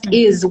just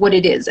is what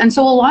it is. And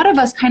so a lot of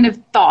us kind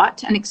of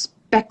thought and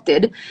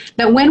expected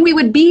that when we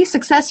would be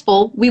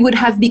successful, we would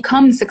have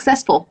become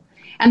successful.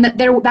 And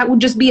that would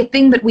just be a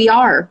thing that we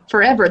are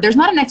forever. There's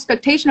not an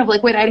expectation of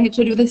like, wait, I need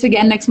to do this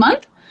again next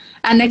month.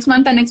 And next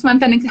month and next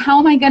month and how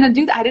am I going to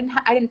do that? I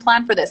didn't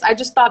plan for this. I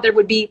just thought there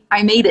would be,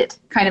 I made it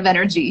kind of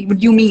energy. What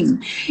do you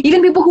mean?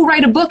 Even people who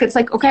write a book, it's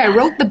like, okay, I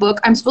wrote the book.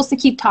 I'm supposed to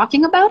keep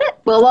talking about it?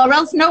 Well, or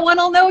else no one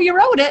will know you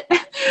wrote it.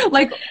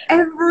 Like,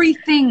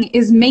 everything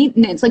is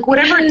maintenance. Like,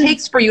 whatever it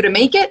takes for you to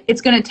make it,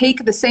 it's going to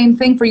take the same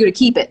thing for you to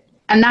keep it.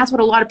 And that's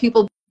what a lot of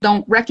people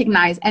don't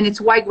recognize. And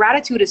it's why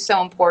gratitude is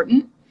so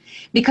important.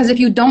 Because if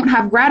you don't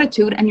have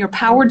gratitude and you're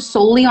powered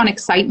solely on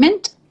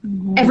excitement,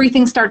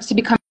 everything starts to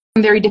become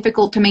very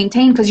difficult to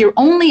maintain, because you're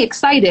only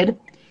excited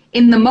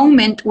in the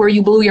moment where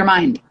you blew your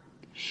mind.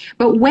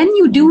 But when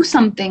you do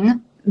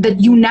something that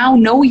you now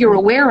know you're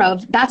aware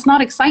of, that's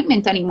not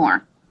excitement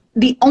anymore.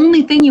 The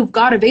only thing you've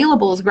got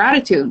available is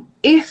gratitude,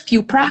 if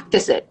you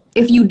practice it.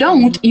 If you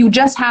don't, you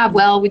just have,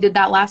 well, we did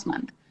that last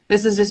month.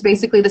 This is just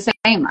basically the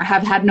same. I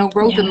have had no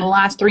growth in the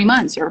last 3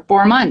 months or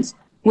 4 months.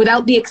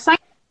 Without the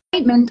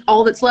excitement,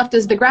 all that's left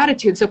is the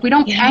gratitude. So if we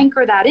don't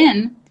anchor that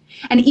in,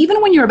 and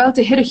even when you're about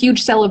to hit a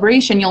huge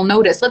celebration, you'll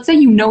notice, let's say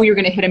you know you're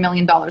going to hit $1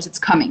 million, it's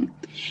coming,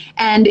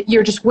 and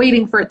you're just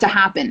waiting for it to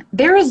happen.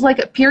 There is like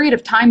a period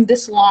of time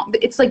this long,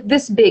 it's like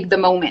this big, the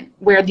moment,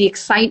 where the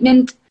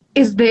excitement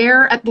is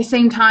there at the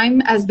same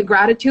time as the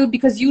gratitude,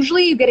 because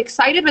usually you get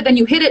excited, but then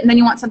you hit it and then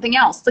you want something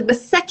else. It's like the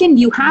second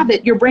you have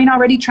it, your brain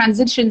already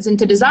transitions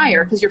into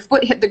desire because your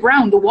foot hit the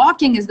ground. The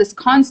walking is this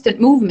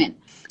constant movement.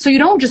 So you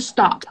don't just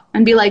stop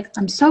and be like,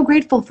 I'm so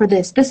grateful for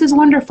this. This is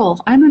wonderful.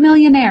 I'm a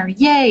millionaire.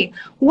 Yay.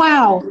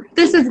 Wow.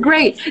 This is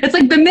great. It's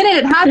like the minute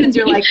it happens,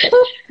 you're like,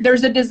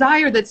 there's a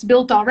desire that's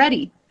built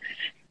already.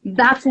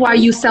 That's why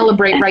you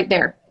celebrate right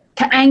there,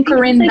 to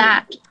anchor in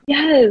that.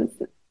 Yes.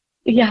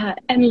 Yeah.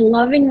 And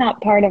loving that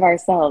part of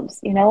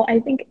ourselves. You know, I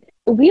think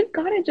we've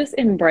got to just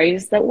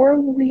embrace that we're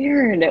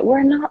weird.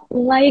 We're not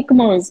like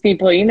most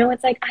people. You know,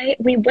 it's like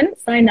we wouldn't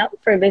sign up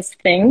for this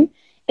thing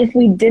if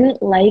we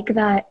didn't like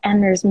that,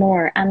 and there's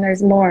more, and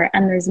there's more,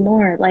 and there's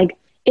more. Like,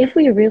 if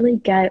we really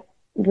get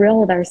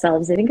real with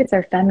ourselves, I think it's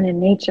our feminine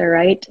nature,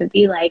 right? To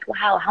be like,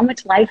 wow, how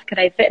much life could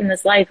I fit in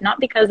this life? Not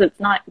because it's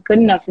not good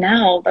enough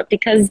now, but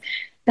because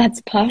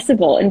that's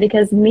possible. And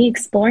because me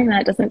exploring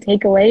that doesn't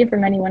take away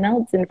from anyone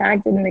else. In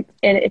fact,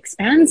 it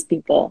expands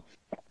people,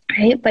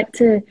 right? But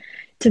to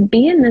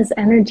be in this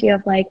energy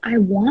of like, I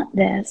want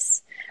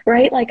this,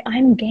 right? Like,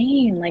 I'm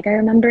game. Like, I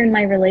remember in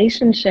my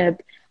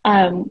relationship,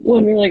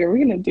 when we were like, are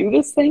we going to do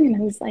this thing? And I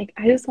was like,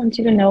 I just want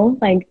you to know,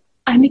 like,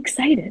 I'm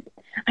excited.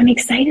 I'm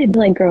excited to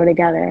like grow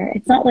together.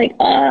 It's not like,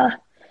 I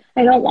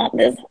don't want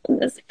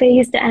this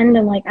phase to end.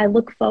 And like, I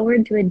look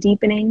forward to a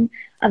deepening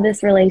of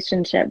this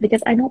relationship,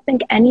 because I don't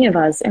think any of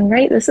us, and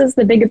right, this is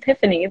the big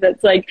epiphany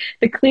that's like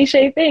the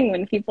cliche thing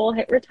when people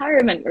hit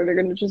retirement where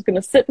they're just going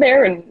to sit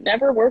there and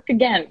never work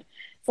again.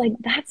 It's like,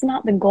 that's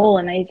not the goal.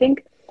 And I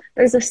think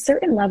there's a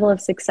certain level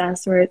of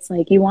success where it's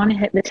like you want to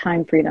hit the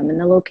time freedom and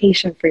the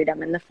location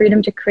freedom and the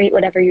freedom to create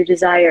whatever you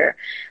desire.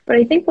 But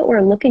I think what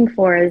we're looking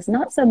for is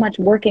not so much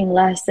working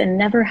less and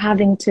never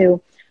having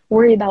to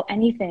worry about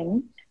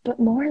anything, but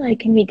more like,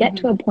 can we get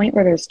to a point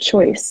where there's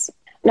choice?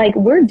 Like,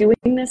 we're doing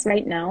this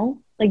right now.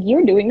 Like,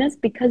 you're doing this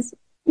because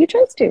you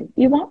chose to,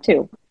 you want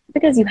to,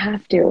 because you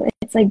have to.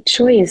 It's like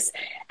choice,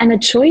 and a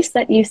choice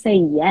that you say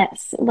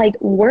yes, like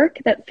work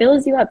that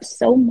fills you up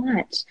so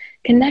much,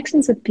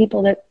 connections with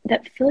people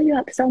that fill you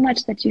up so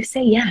much that you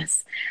say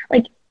yes.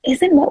 Like,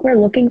 isn't what we're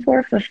looking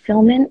for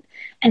fulfillment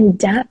and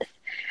depth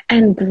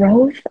and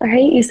growth,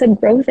 right? You said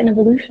growth and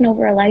evolution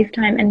over a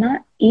lifetime, and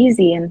not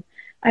easy. And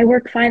I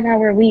work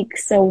 5-hour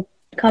weeks, so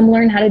come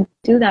learn how to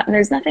do that. And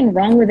there's nothing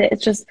wrong with it.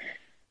 It's just,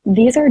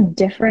 these are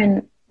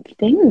different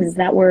things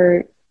that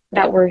we're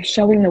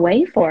showing the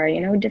way for,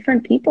 you know,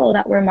 different people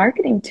that we're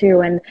marketing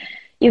to. And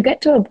you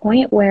get to a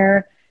point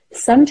where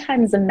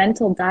sometimes the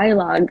mental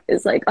dialogue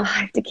is like, oh, I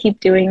have to keep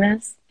doing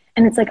this.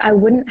 And it's like, I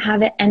wouldn't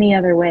have it any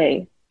other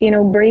way. You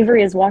know,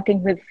 bravery is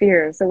walking with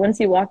fear. So once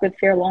you walk with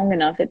fear long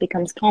enough, it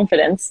becomes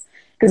confidence.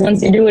 Because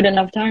once you do it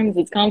enough times,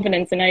 it's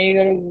confidence. And now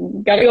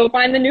you gotta go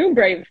find the new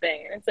brave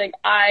thing. And it's like,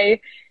 I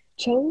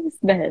chose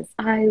this.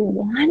 I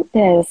want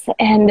this.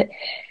 And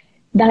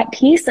that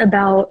piece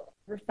about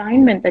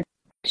refinement that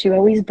you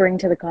always bring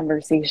to the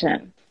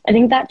conversation, I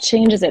think that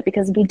changes it,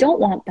 because we don't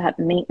want that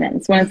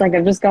maintenance when it's like,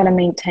 I've just got to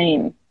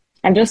maintain.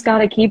 I've just got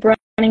to keep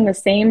running the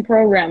same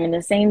program and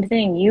the same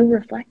thing. You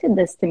reflected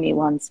this to me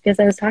once, because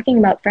I was talking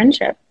about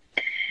friendship.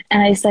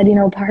 And I said, you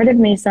know, part of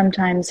me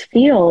sometimes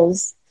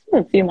feels,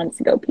 a few months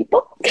ago,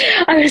 people,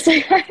 I was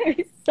like,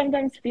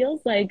 sometimes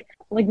feels like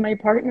my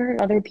partner,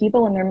 other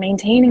people, and they're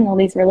maintaining all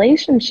these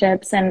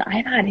relationships. And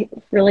I've had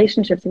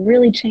relationships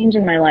really change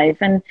in my life.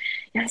 And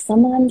yeah,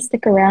 some of them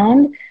stick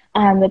around.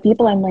 The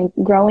people I'm like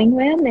growing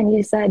with, and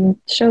you said,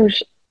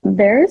 Shosh,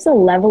 there's a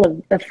level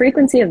of the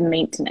frequency of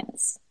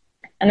maintenance,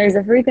 and there's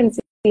a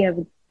frequency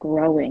of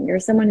growing.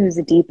 You're someone who's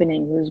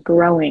deepening, who's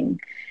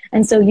growing.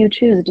 And so you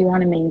choose, do you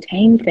want to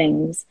maintain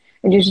things,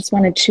 or do you just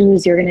want to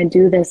choose you're going to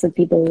do this with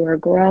people who are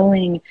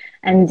growing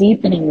and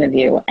deepening with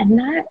you? And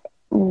that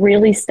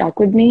really stuck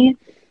with me.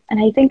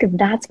 And I think if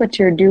that's what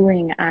you're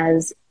doing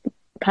as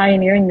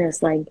pioneering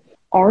this like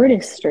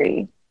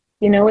artistry,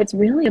 you know, it's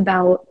really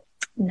about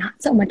not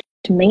so much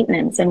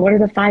maintenance and what are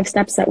the 5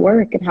 steps that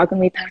work and how can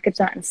we package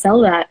that and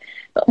sell that,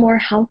 but more,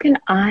 how can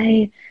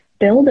I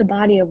build a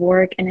body of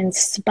work and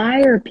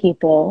inspire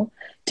people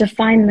to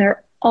find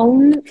their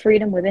own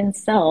freedom within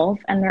self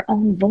and their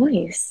own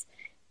voice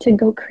to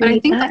go create. I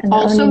think that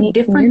also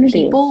different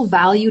people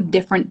value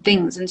different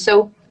things. And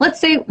so let's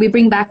say we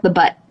bring back the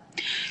butt.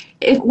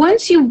 If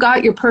once you've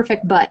got your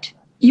perfect butt,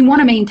 you want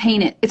to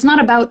maintain it. It's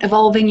not about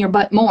evolving your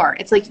butt more.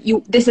 It's like,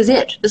 this is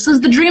it. This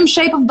is the dream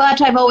shape of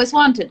butt I've always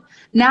wanted.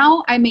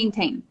 Now I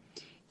maintain.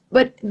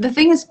 But the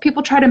thing is,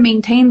 people try to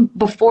maintain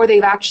before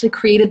they've actually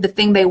created the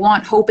thing they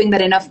want, hoping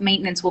that enough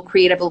maintenance will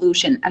create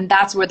evolution. And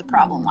that's where the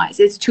problem lies.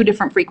 It's 2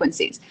 different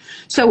frequencies.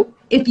 So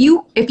if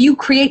you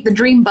create the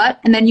dream butt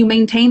and then you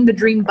maintain the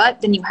dream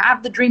butt, then you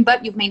have the dream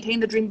butt, you've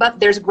maintained the dream butt,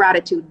 there's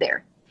gratitude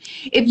there.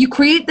 If you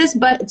create this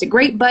butt, it's a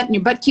great butt, and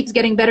your butt keeps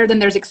getting better, then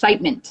there's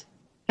excitement.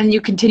 And you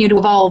continue to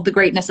evolve the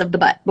greatness of the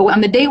butt. But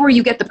on the day where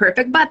you get the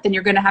perfect butt, then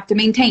you're going to have to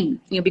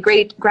maintain. You'll be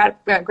grateful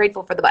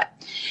for the butt.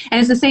 And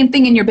it's the same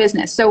thing in your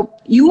business. So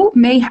you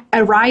may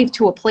arrive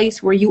to a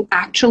place where you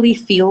actually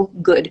feel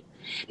good.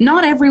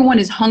 Not everyone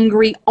is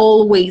hungry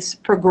always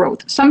for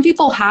growth. Some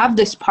people have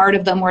this part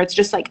of them where it's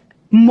just like,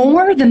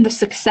 more than the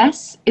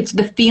success, it's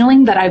the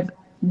feeling that I've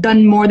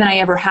done more than I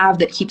ever have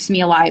that keeps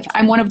me alive.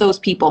 I'm one of those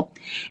people.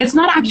 It's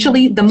not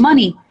actually the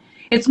money.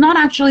 It's not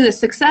actually the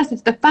success.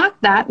 It's the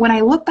fact that when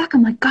I look back,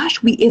 I'm like,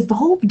 gosh, we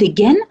evolved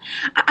again.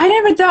 I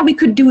never thought we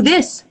could do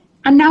this.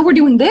 And now we're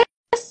doing this.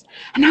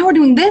 And now we're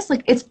doing this.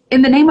 Like, it's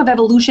in the name of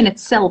evolution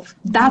itself.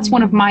 That's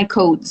one of my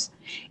codes.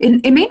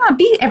 It may not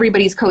be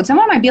everybody's code.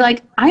 Someone might be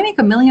like, I make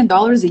 $1 million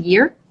a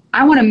year.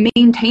 I want to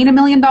maintain $1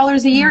 million a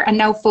year and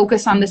now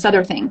focus on this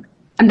other thing.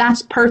 And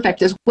that's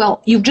perfect as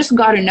well. You've just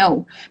got to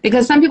know.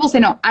 Because some people say,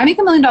 no, I make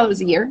 $1 million a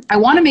year. I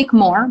want to make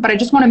more, but I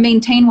just want to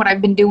maintain what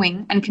I've been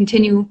doing and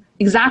continue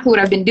exactly what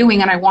I've been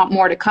doing, and I want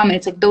more to come. And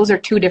it's like, those are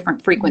 2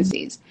 different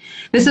frequencies.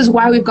 This is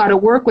why we've got to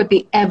work with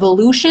the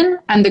evolution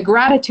and the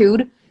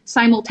gratitude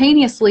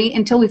simultaneously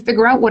until we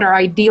figure out what our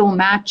ideal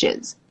match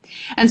is.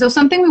 And so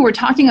something we were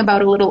talking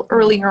about a little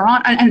earlier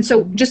on, and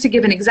so just to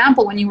give an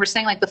example, when you were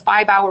saying like the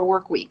 5-hour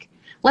work week,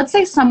 let's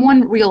say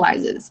someone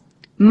realizes,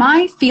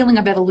 my feeling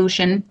of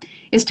evolution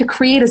is to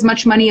create as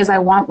much money as I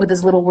want with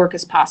as little work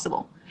as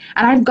possible.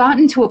 And I've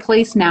gotten to a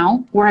place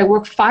now where I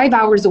work 5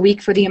 hours a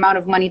week for the amount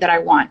of money that I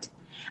want.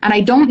 And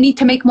I don't need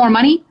to make more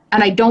money,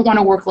 and I don't want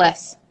to work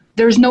less.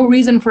 There's no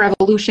reason for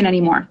evolution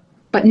anymore.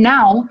 But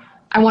now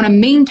I want to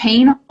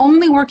maintain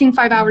only working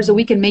 5 hours a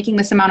week and making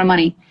this amount of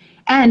money.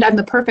 And I'm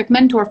the perfect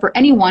mentor for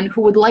anyone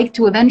who would like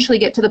to eventually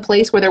get to the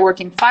place where they're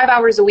working 5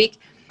 hours a week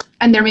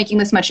and they're making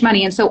this much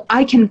money. And so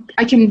I can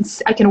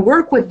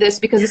work with this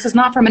because this is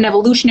not from an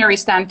evolutionary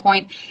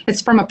standpoint. It's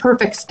from a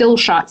perfect still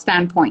shot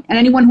standpoint. And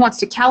anyone who wants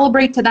to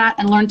calibrate to that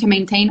and learn to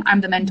maintain,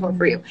 I'm the mentor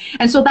for you.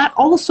 And so that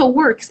also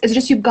works. It's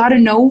just you've got to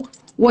know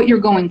what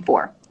you're going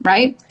for,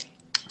 right?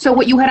 So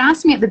what you had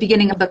asked me at the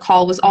beginning of the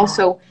call was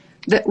also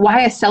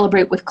why I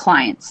celebrate with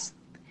clients.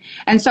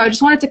 And so I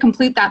just wanted to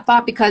complete that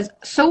thought, because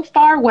so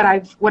far what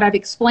I've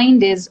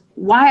explained is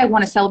why I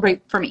want to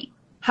celebrate for me,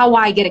 how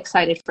I get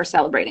excited for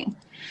celebrating.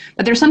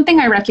 But there's something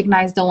I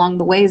recognized along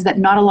the way, is that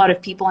not a lot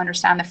of people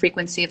understand the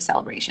frequency of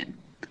celebration.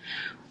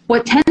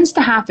 What tends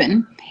to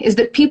happen is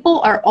that people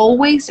are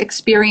always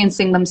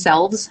experiencing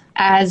themselves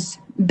as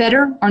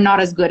better or not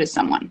as good as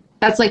someone.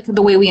 That's like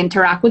the way we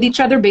interact with each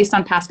other based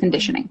on past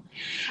conditioning.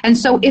 And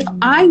so if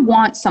I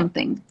want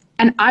something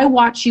and I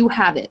watch you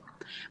have it,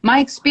 my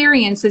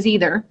experience is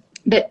either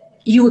that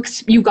you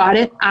got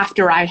it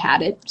after I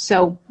had it,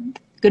 so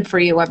good for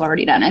you, I've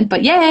already done it,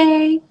 but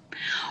yay.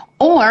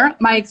 Or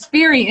my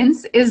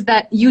experience is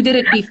that you did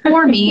it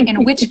before me,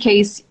 in which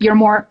case you're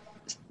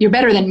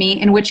better than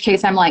me, in which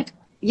case I'm like,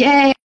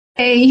 yay.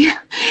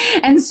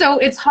 And so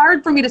it's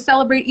hard for me to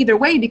celebrate either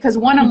way, because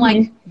one, I'm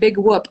like, big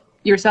whoop,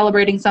 you're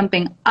celebrating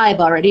something I've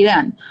already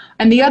done.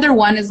 And the other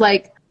one is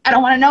like, I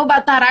don't want to know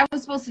about that. I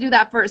was supposed to do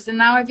that first, and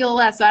now I feel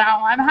less. So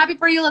I'm happy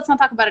for you. Let's not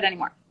talk about it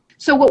anymore.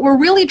 So what we're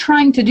really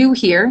trying to do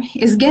here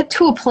is get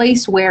to a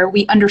place where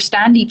we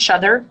understand each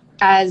other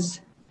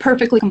as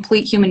perfectly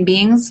complete human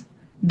beings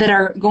that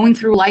are going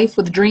through life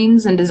with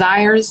dreams and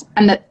desires,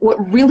 and that what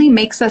really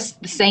makes us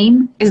the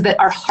same is that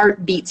our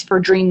heart beats for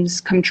dreams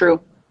come true.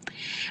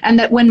 And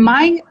that when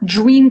my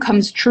dream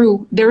comes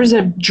true, there's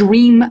a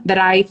dream that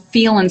I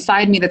feel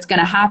inside me that's going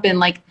to happen.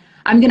 Like,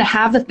 I'm going to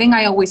have the thing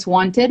I always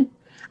wanted.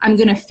 I'm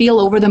going to feel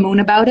over the moon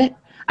about it.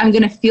 I'm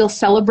going to feel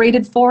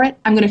celebrated for it.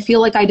 I'm going to feel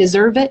like I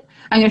deserve it.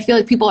 I'm going to feel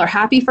like people are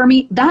happy for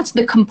me. That's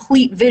the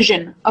complete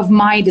vision of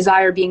my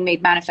desire being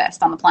made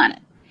manifest on the planet.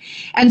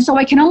 And so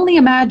I can only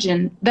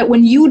imagine that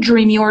when you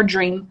dream your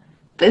dream,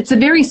 it's a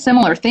very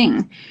similar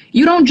thing.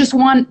 You don't just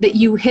want that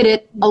you hit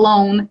it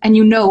alone and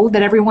you know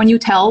that everyone you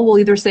tell will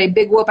either say,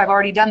 big whoop, I've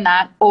already done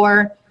that,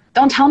 or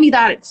don't tell me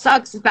that, it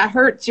sucks, that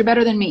hurts, you're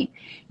better than me.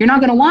 You're not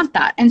going to want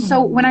that. And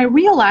so when I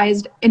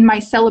realized in my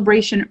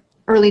celebration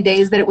early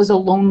days that it was a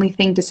lonely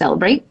thing to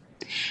celebrate,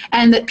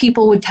 and that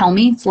people would tell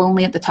me it's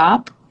lonely at the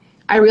top,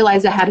 I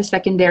realized I had a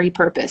secondary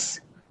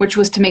purpose, which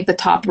was to make the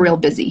top real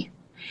busy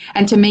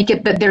and to make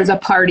it that there's a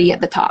party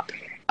at the top,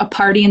 a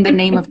party in the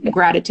name of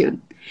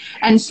gratitude.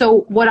 And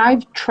so what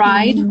I've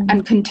tried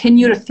and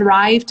continue to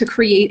thrive to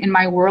create in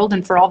my world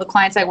and for all the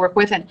clients I work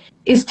with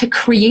is to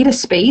create a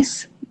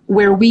space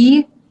where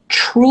we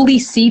truly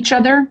see each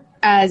other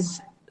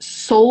as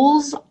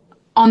souls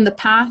on the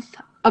path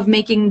of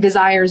making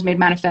desires made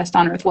manifest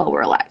on earth while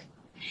we're alive,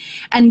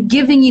 and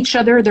giving each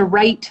other the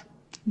right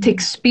to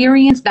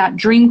experience that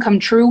dream come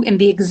true in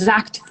the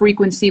exact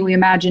frequency we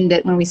imagined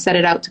it when we set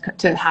it out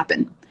to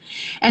happen.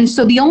 And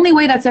so the only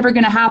way that's ever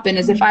going to happen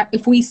is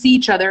if we see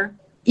each other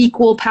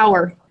equal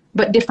power,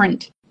 but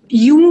different.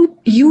 You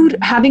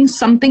having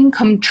something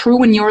come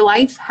true in your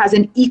life has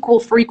an equal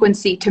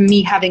frequency to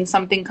me having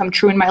something come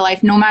true in my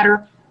life, no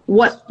matter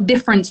what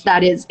difference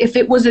that is. If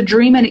it was a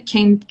dream and it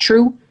came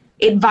true,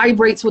 it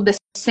vibrates with the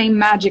same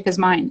magic as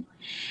mine.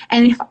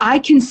 And if I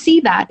can see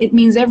that, it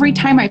means every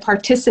time I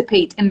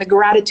participate in the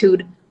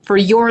gratitude for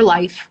your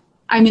life,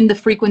 I'm in the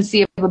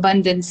frequency of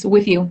abundance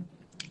with you.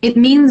 It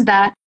means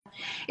that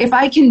if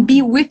I can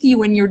be with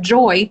you in your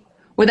joy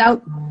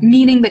without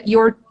meaning that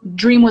your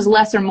dream was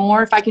less or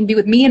more, if I can be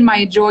with me in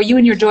my joy, you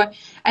in your joy,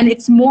 and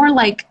it's more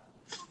like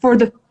for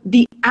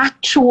the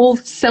actual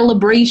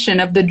celebration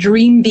of the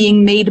dream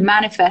being made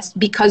manifest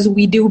because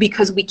we do,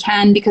 because we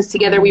can, because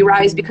together we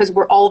rise, because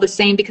we're all the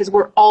same, because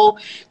we're all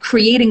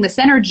creating this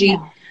energy,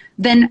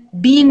 then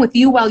being with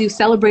you while you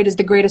celebrate is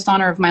the greatest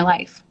honor of my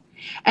life.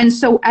 And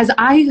so as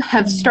I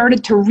have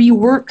started to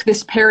rework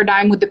this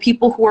paradigm with the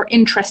people who are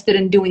interested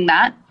in doing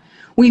that,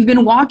 we've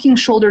been walking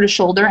shoulder to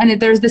shoulder, and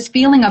there's this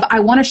feeling of, I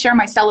want to share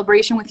my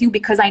celebration with you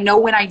because I know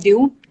when I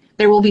do,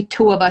 there will be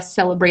two of us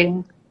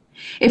celebrating.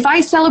 If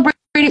I celebrate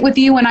it with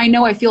you and I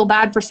know I feel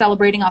bad for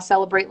celebrating, I'll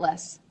celebrate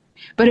less.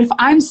 But if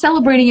I'm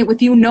celebrating it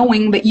with you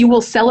knowing that you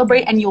will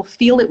celebrate and you'll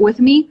feel it with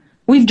me,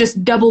 we've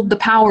just doubled the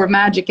power of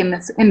magic in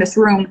this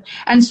room.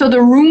 And so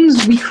the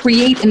rooms we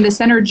create in this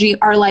energy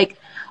are like,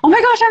 oh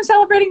my gosh, I'm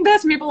celebrating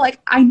this. And people are like,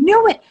 I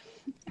knew it.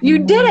 You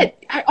did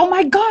it. Oh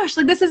my gosh,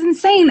 like this is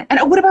insane.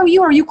 And what about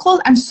you? Are you close?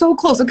 I'm so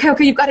close. Okay,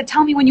 you've got to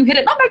tell me when you hit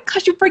it. Oh my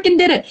gosh, you freaking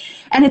did it.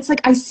 And it's like,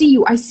 I see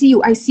you, I see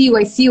you, I see you,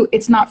 I see you.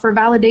 It's not for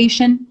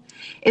validation.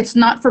 It's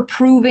not for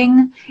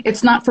proving.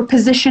 It's not for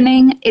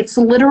positioning. It's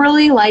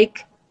literally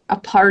like a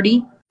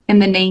party in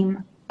the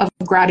name of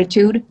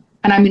gratitude.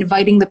 And I'm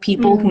inviting the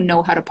people who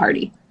know how to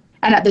party.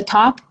 And at the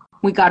top,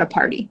 we got to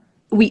party.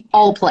 We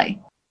all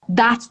play.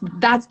 That's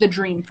the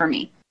dream for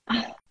me.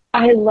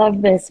 I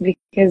love this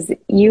because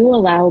you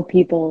allow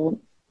people,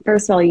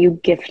 first of all, you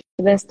gift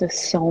this to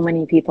so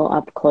many people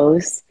up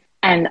close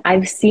And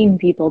I've seen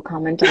people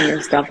comment on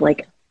your stuff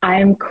like,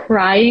 I'm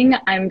crying.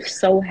 I'm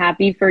so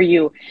happy for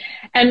you.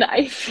 And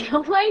I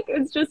feel like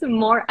it's just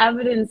more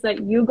evidence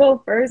that you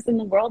go first and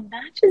the world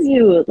matches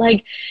you.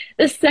 Like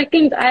the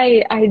second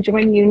I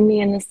joined Unity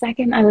and the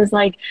second I was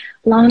like,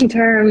 long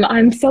term,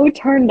 I'm so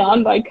turned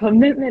on by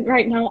commitment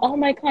right now. All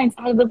my clients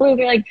out of the blue,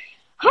 they're like,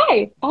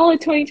 hi, all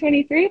of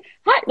 2023.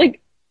 Hi. Like,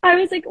 I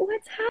was like,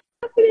 what's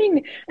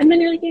happening? And then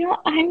you're like, you know,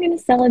 I'm going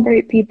to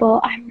celebrate people.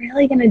 I'm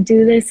really going to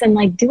do this and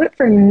like do it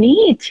for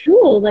me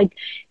too. Like,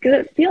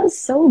 because it feels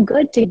so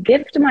good to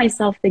gift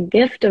myself the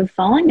gift of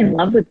falling in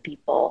love with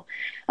people,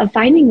 of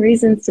finding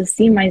reasons to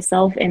see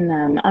myself in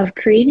them, of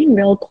creating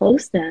real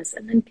closeness.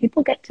 And then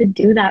people get to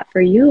do that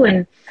for you.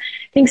 And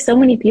I think so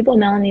many people,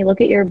 Melanie,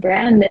 look at your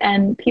brand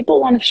and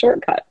people want a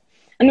shortcut.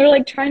 And they're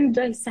like trying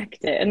to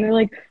dissect it. And they're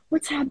like,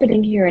 what's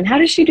happening here? And how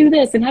does she do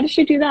this? And how does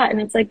she do that?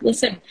 And it's like,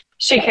 listen,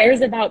 she cares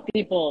about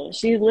people.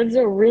 She lives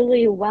a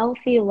really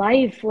wealthy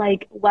life,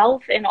 like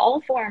wealth in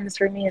all forms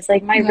for me. It's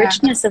like my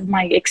richness of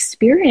my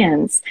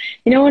experience,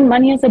 you know, and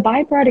money is a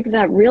byproduct of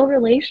that. Real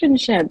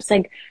relationships,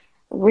 like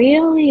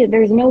really,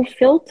 there's no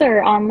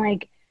filter on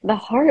like the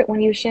heart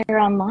when you share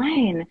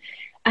online.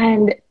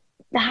 And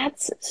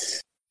that's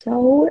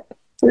so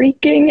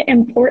freaking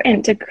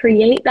important to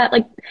create that.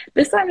 Like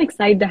this, I'm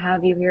excited to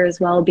have you here as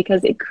well,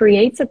 because it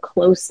creates a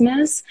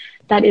closeness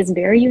that is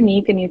very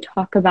unique. And you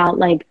talk about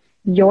like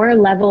your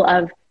level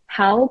of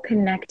how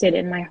connected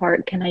in my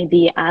heart can I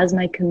be as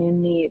my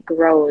community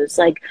grows,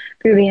 like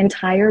through the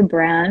entire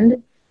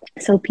brand.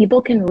 So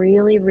people can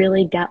really,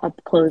 really get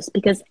up close,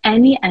 because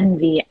any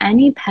envy,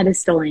 any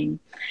pedestaling,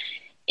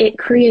 it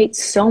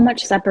creates so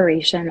much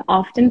separation,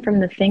 often from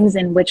the things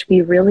in which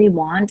we really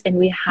want, and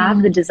we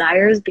have the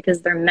desires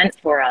because they're meant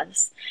for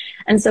us.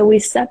 And so we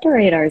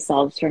separate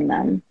ourselves from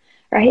them,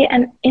 right?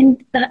 And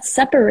in that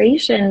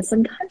separation,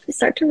 sometimes we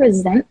start to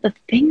resent the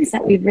things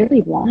that we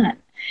really want.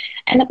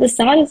 And at the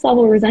saddest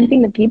level,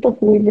 resenting the people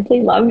who we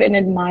really love and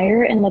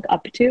admire and look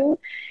up to.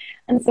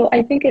 And so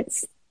I think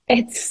it's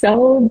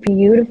so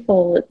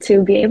beautiful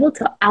to be able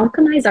to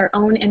alchemize our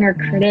own inner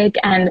critic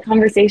and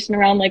conversation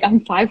around like, I'm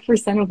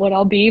 5% of what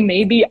I'll be,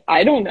 maybe,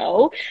 I don't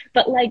know.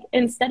 But like,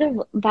 instead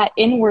of that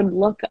inward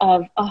look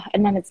of, oh,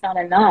 and then it's not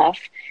enough,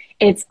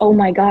 it's, oh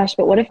my gosh,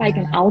 but what if I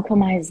can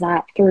alchemize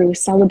that through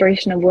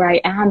celebration of where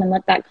I am and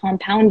let that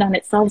compound on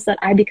itself so that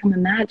I become a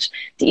match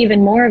to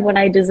even more of what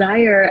I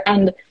desire.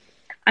 And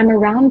I'm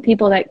around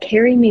people that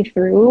carry me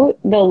through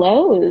the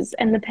lows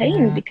and the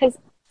pain, because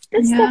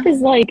this stuff is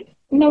like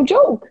no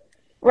joke,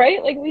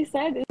 right? Like we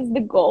said, is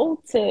the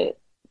goal to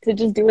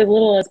just do as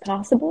little as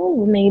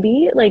possible,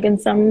 maybe like in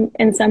some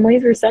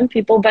ways for some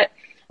people, but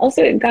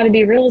also it got to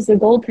be real, is the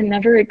goal to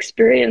never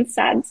experience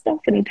sad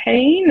stuff and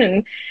pain,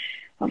 and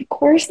of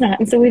course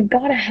not. And so we've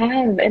got to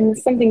have, and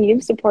it's something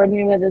you've supported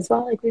me with as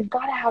well, like we've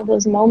got to have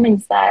those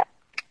moments that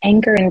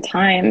anchor in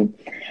time,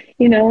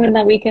 you know, and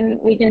that we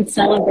can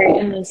celebrate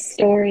in those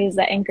stories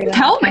that anchor in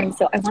time.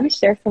 So I want to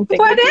share something.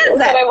 What is it?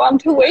 But I want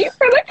to wait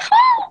for the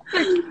call.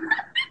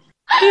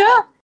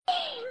 Yeah.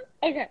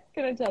 Okay,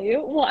 can I tell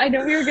you? Well, I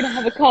know we were going to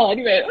have a call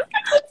anyway.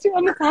 Let's do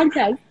on the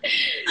podcast.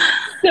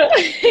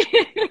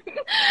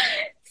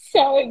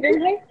 So you're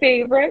my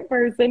favorite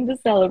person to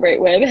celebrate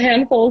with.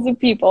 Handfuls of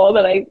people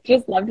that I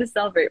just love to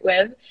celebrate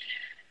with.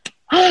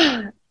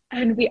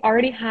 And we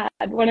already had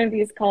one of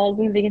these calls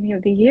in the beginning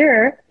of the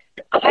year.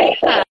 I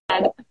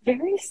had a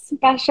very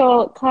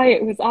special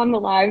client who's on the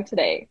live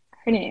today.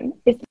 Her name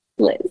is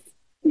Liz,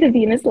 the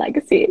Venus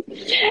Legacy.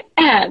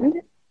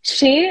 And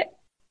she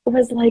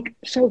was like,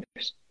 so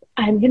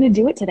I'm going to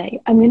do it today.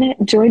 I'm going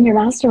to join your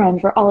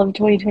mastermind for all of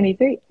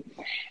 2023.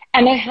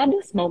 And I had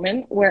this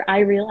moment where I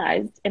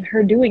realized in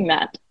her doing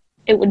that,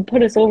 it would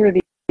put us over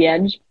the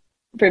edge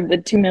for the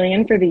 2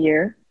 million for the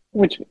year,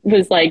 which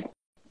was like,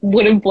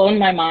 would have blown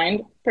my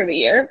mind for the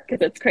year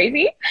because it's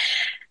crazy.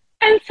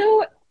 And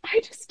so I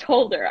just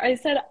told her,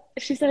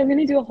 she said, I'm going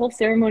to do a whole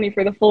ceremony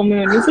for the full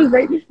moon. This was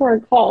right before our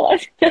call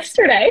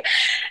yesterday.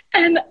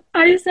 And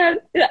I said,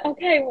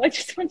 okay, well, I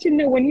just want you to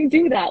know when you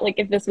do that, like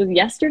if this was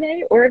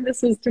yesterday or if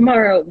this was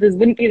tomorrow, this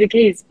wouldn't be the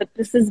case, but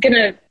this is going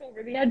to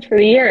over the edge for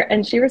the year.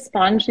 And she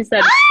responded, she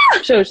said,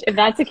 Shosh, if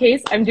that's the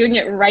case, I'm doing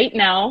it right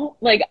now.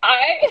 Like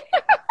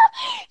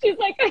she's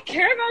like, I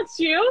care about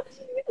you.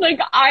 Like,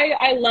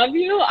 I love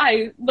you.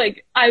 I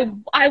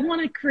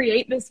want to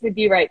create this with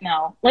you right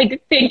now.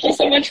 Like, thank you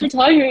so much for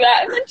telling me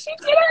that. And then she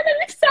did it and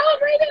we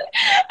celebrated.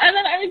 And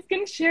then I was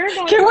going to share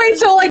about Can't wait,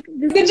 so like,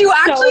 did you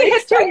actually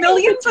hit 2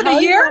 million for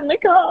the year? On the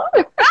call.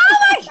 Oh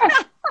my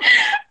God.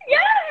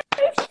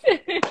 Yes.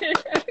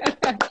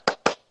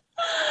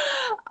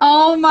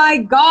 Oh my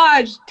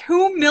gosh,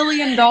 $2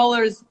 million.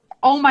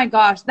 Oh my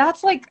gosh.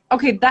 That's like,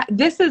 okay,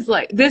 this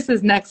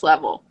is next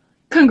level.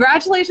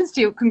 Congratulations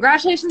to you.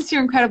 Congratulations to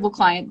your incredible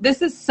client.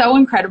 This is so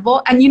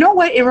incredible. And you know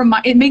what?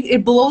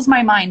 It blows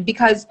my mind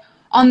because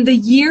on the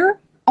year,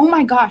 oh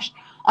my gosh,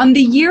 on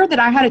the year that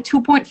I had a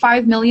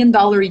 $2.5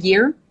 million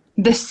year,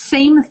 the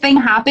same thing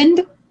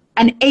happened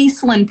and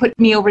Aislinn put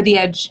me over the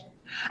edge.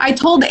 I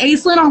told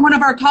Aislinn on one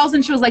of our calls,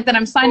 and she was like, that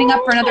I'm signing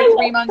up for another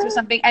 3 months or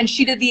something. And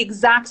she did the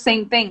exact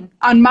same thing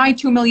on my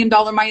 $2 million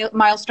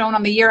milestone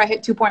on the year I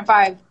hit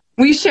 2.5.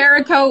 We share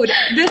a code.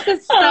 This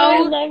is so I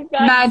love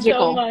that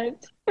magical.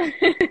 So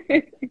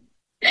much.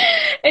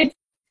 It's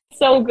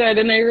so good.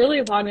 And I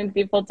really wanted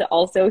people to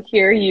also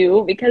hear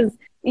you, because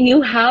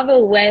you have a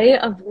way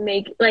of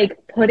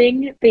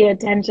putting the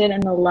attention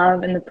and the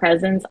love and the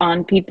presence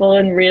on people,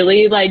 and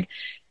really like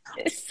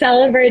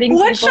celebrating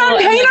what people.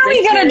 Champagne are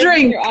we gonna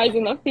drink? Your eyes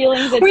and the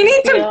feelings that we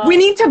you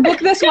need to book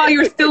this while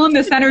you're still in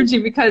this energy,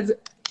 because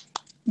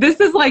this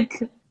is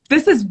big.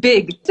 This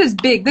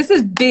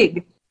is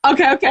big.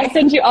 Okay. I'll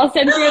send you a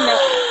note.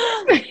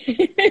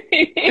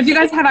 If you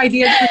guys have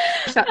ideas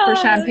for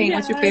champagne,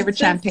 what's your favorite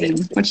champagne?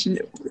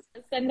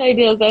 Send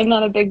ideas. I'm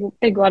not a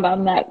big one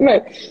on that.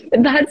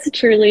 But that's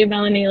truly,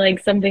 Melanie,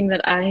 like something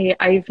that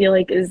I feel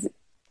like is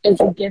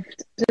a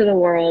gift to the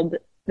world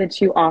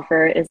that you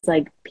offer, is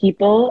like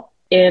people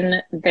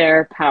in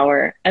their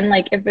power. And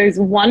like, if there's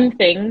one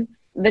thing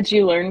that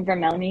you learn from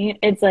Melanie,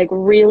 it's like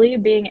really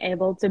being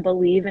able to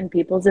believe in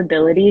people's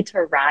ability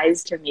to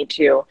rise to meet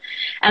you.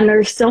 And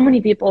there's so many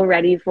people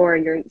ready for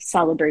your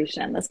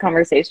celebration, this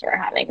conversation we're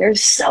having.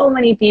 There's so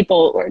many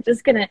people,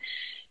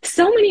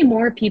 so many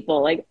more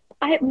people. Like,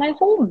 my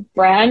whole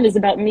brand is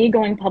about me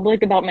going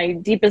public about my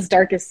deepest,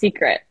 darkest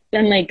secret,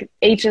 and like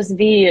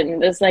HSV,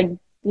 and this like,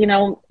 you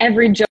know,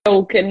 every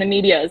joke in the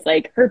media is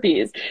like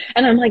herpes.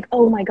 And I'm like,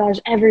 oh my gosh,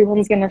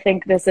 everyone's going to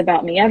think this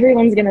about me.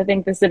 Everyone's going to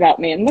think this about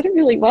me. And what it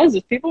really was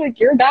people like,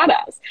 you're a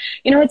badass.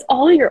 You know, it's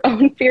all your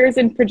own fears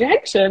and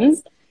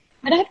projections.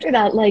 But after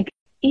that, like,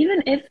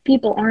 even if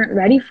people aren't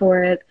ready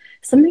for it,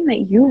 something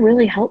that you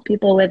really help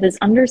people with is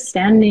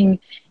understanding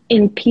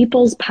in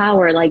people's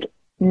power, like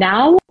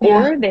now,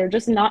 or they're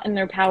just not in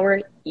their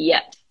power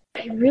yet.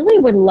 I really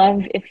would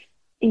love if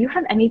you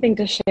have anything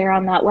to share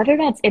on that, whether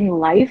that's in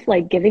life,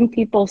 like giving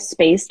people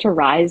space to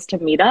rise to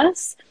meet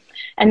us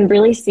and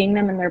really seeing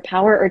them in their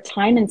power, or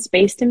time and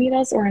space to meet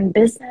us, or in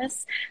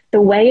business,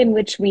 the way in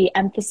which we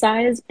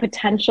emphasize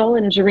potential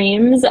and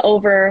dreams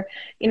over,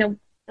 you know,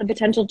 the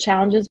potential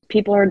challenges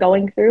people are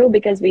going through,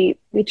 because we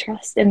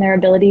trust in their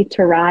ability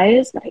to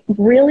rise. But I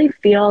really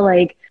feel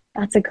like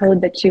that's a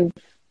code that you've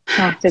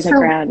knocked in the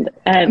ground.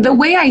 And the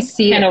way I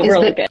see it is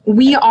that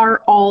we are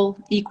all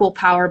equal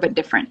power, but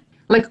different.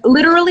 Like,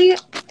 literally,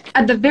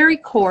 at the very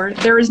core,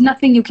 there is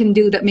nothing you can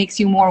do that makes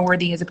you more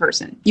worthy as a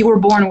person. You were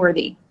born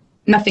worthy.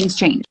 Nothing's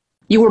changed.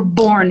 You were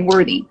born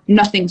worthy.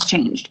 Nothing's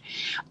changed.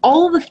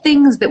 All the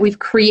things that we've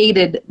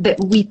created that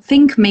we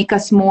think make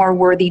us more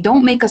worthy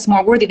don't make us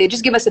more worthy. They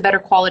just give us a better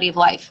quality of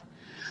life.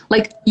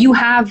 Like, you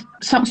have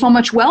so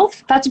much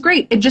wealth. That's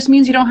great. It just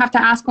means you don't have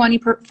to ask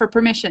for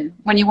permission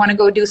when you want to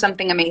go do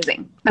something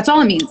amazing. That's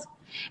all it means.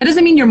 It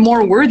doesn't mean you're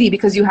more worthy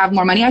because you have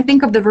more money. I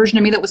think of the version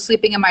of me that was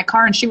sleeping in my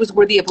car, and she was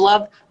worthy of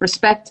love,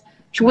 respect.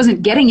 She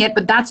wasn't getting it,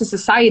 but that's a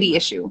society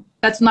issue.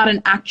 That's not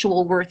an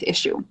actual worth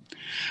issue.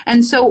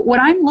 And so what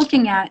I'm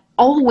looking at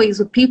always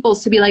with people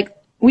is to be like,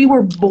 we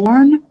were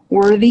born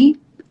worthy,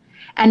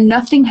 and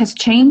nothing has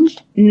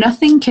changed.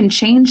 Nothing can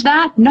change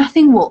that.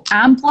 Nothing will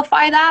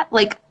amplify that.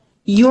 Like,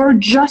 you're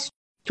just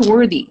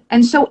worthy.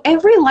 And so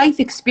every life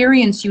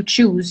experience you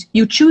choose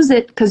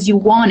it because you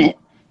want it,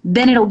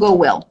 then it'll go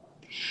well.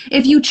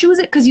 If you choose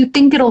it because you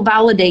think it'll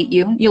validate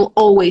you, you'll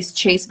always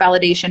chase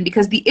validation,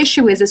 because the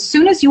issue is, as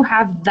soon as you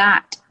have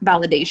that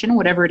validation,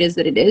 whatever it is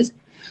that it is,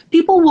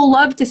 people will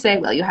love to say,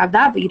 well, you have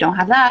that, but you don't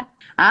have that.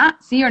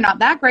 See, you're not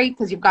that great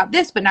because you've got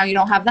this, but now you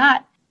don't have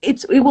that.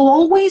 It will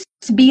always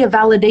be a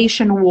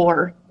validation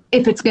war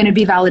if it's going to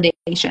be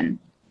validation.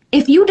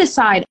 If you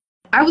decide,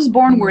 I was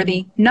born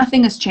worthy,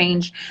 nothing has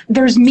changed.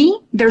 There's me,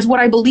 there's what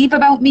I believe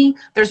about me,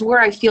 there's where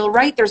I feel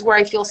right, there's where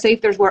I feel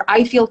safe, there's where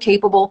I feel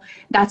capable.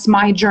 That's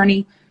my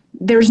journey.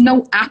 There's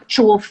no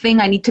actual thing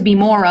I need to be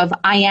more of.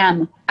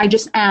 I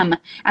just am. And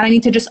I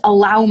need to just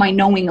allow my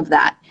knowing of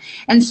that.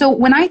 And so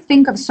when I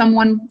think of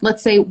someone,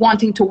 let's say,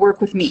 wanting to work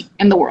with me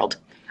in the world,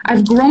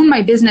 I've grown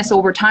my business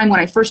over time. When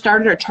I first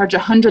started, I charged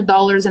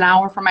 $100 an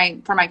hour for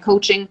my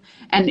coaching,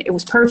 and it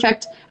was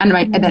perfect. And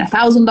then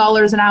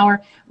 $1,000 an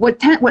hour.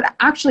 What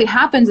actually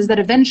happens is that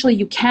eventually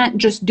you can't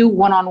just do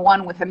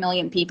one-on-one with 1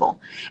 million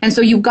people. And so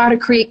you've got to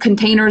create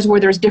containers where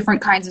there's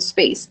different kinds of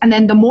space. And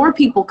then the more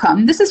people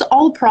come, this is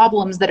all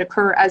problems that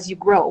occur as you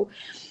grow.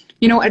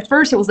 You know, at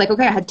first it was like,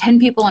 okay, I had 10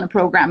 people in a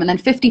program, and then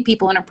 50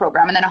 people in a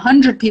program, and then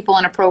 100 people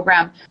in a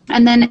program.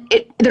 And then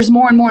there's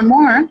more and more and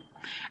more.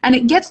 And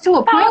it gets to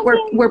a point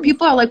where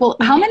people are like, well,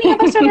 how many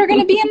of us are there going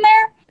to be in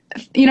there?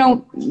 You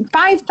know,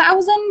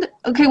 5,000?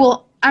 Okay,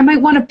 well, I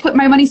might want to put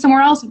my money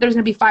somewhere else if there's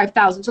going to be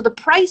 5,000. So the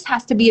price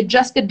has to be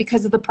adjusted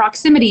because of the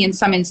proximity in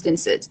some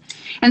instances.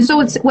 And so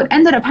what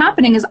ended up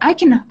happening is I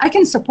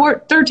can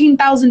support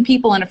 13,000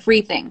 people in a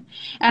free thing.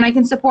 And I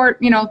can support,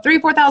 3,000 or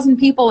 4,000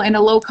 people in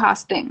a low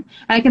cost thing.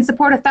 And I can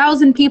support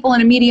 1,000 people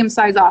in a medium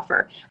size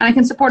offer. And I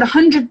can support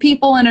 100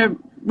 people in a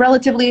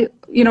relatively,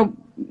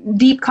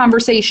 deep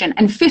conversation,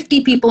 and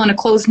 50 people in a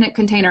closed-knit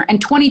container, and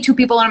 22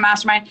 people in a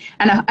mastermind,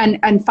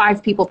 and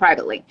 5 people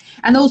privately.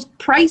 And those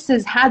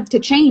prices had to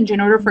change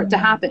in order for it to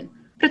happen.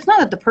 it's not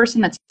that the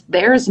person that's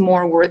there is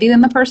more worthy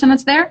than the person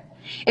that's there.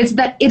 It's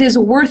that it is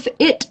worth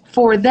it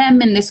for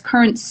them in this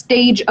current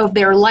stage of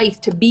their life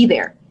to be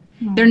there.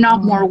 They're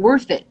not more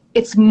worth it.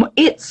 It's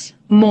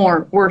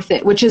more worth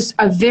it, which is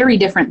a very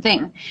different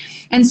thing.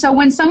 And so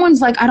when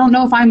someone's like, I don't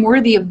know if I'm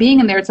worthy of being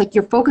in there, it's like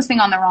you're focusing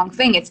on the wrong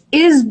thing.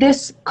 Is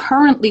this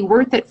currently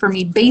worth it for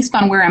me based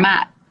on where I'm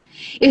at?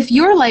 If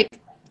you're like,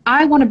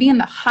 I want to be in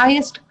the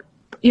highest,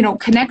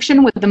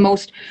 connection with the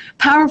most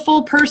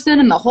powerful person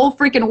in the whole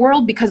freaking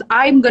world because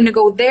I'm going to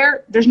go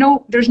there. There's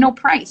no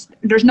price.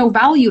 There's no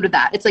value to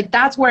that. It's like,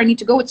 that's where I need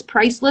to go. It's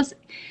priceless.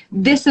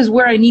 This is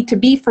where I need to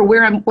be for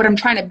what I'm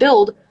trying to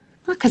build.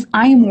 Not because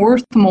I am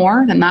worth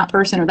more than that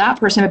person or that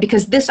person, but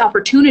because this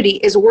opportunity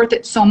is worth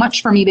it so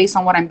much for me based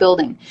on what I'm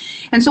building.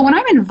 And so when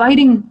I'm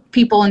inviting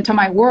people into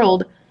my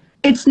world,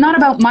 it's not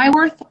about my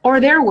worth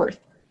or their worth.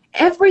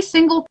 Every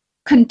single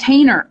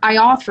container I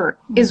offer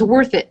is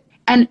worth it.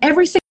 And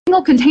every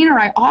single container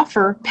I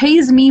offer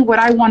pays me what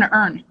I want to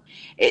earn.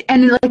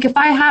 And like, if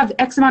I have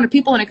X amount of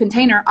people in a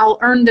container, I'll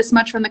earn this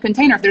much from the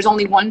container. If there's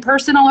only one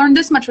person, I'll earn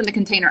this much from the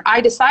container.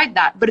 I decide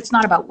that, but it's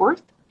not about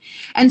worth.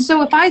 And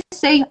so if I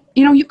say,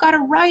 you've got to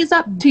rise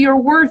up to your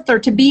worth or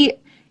to be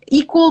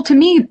equal to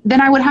me,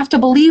 then I would have to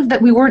believe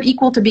that we weren't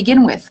equal to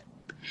begin with.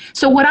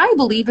 So what I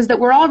believe is that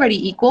we're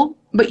already equal,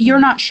 but you're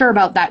not sure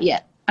about that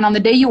yet. And on the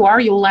day you are,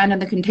 you'll land in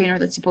the container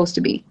that's supposed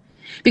to be.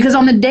 Because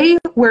on the day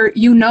where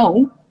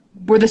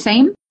we're the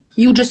same,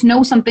 you just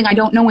know something I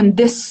don't know in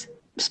this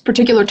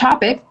particular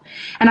topic,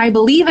 and I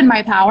believe in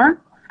my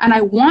power, and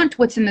I want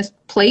what's in this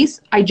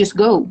place, I just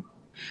go.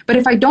 But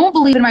if I don't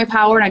believe in my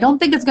power, and I don't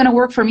think it's going to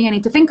work for me, I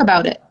need to think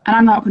about it. And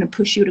I'm not going to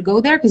push you to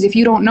go there, because if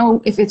you don't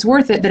know if it's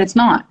worth it, then it's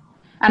not.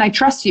 And I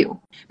trust you.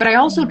 But I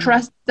also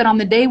trust that on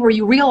the day where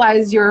you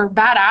realize you're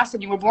badass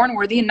and you were born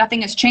worthy and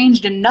nothing has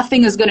changed and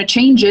nothing is going to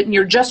change it and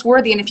you're just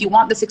worthy, and if you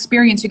want this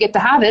experience, you get to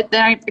have it,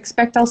 then I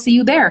expect I'll see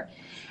you there.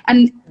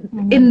 And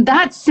in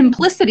that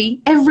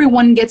simplicity,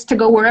 everyone gets to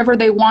go wherever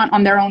they want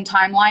on their own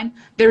timeline.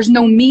 There's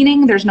no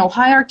meaning. There's no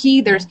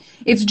hierarchy.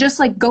 It's just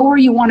like, go where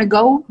you want to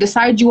go.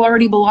 Decide you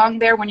already belong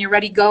there. When you're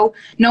ready, go.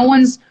 No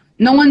one's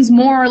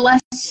more or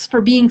less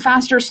for being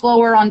faster,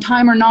 slower, on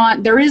time or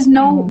not. There is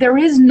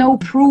no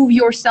prove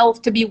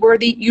yourself to be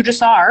worthy. You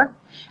just are.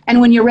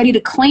 And when you're ready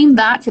to claim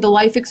that for the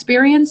life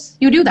experience,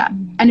 you do that.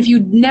 And if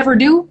you never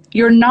do,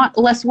 you're not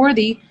less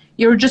worthy.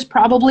 You're just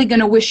probably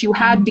going to wish you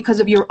had because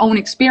of your own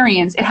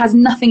experience. It has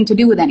nothing to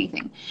do with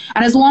anything.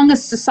 And as long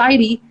as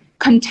society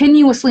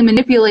continuously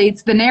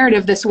manipulates the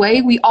narrative this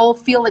way, we all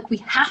feel like we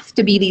have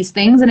to be these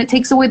things, and it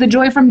takes away the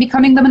joy from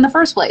becoming them in the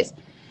first place.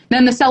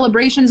 Then the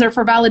celebrations are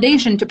for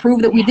validation to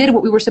prove that we did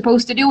what we were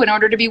supposed to do in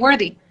order to be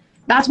worthy.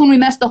 That's when we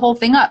mess the whole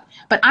thing up.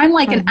 But I'm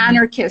like an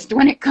anarchist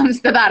when it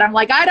comes to that. I'm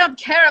like, I don't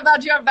care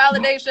about your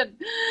validation.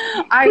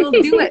 I will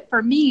do it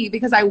for me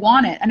because I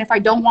want it. And if I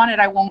don't want it,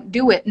 I won't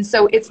do it. And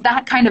so it's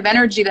that kind of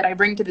energy that I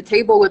bring to the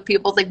table with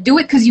people. It's like, do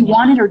it because you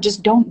want it, or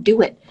just don't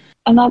do it.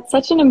 And that's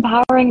such an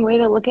empowering way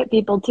to look at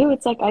people too.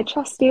 It's like, I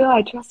trust you.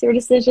 I trust your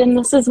decision.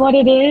 This is what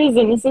it is.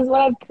 And this is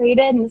what I've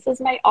created. And this is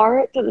my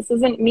art. This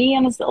isn't me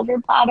on a silver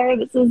platter.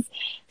 This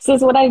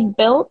is what I've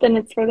built. And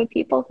it's for the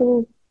people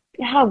who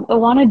I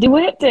want to do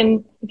it.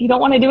 And if you don't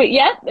want to do it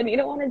yet, then you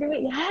don't want to do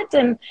it yet.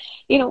 And,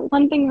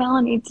 one thing,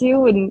 Melanie,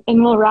 too,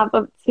 and we'll wrap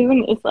up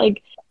soon, is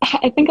like,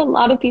 I think a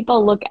lot of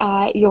people look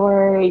at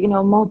your,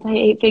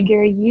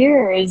 multi-8-figure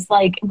years,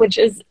 like, which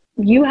is,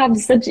 you have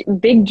such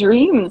big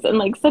dreams and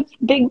like such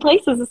big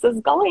places this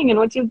is going and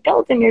what you've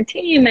built in your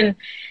team. And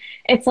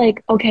it's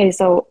like, okay,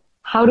 so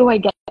how do I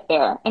get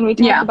there? And we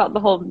talked about the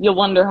whole, you'll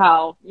wonder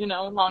how,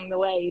 along the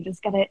way, you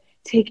just got to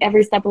take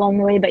every step along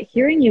the way. But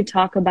hearing you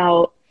talk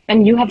about,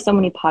 and you have so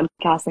many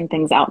podcasts and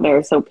things out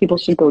there, so people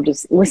should go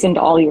just listen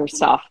to all your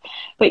stuff.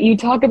 But you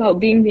talk about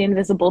being the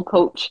invisible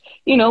coach,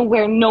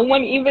 where no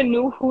one even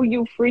knew who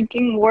you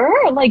freaking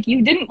were. Like,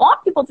 you didn't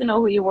want people to know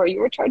who you were. You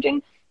were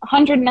charging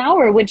 $100 an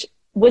hour, which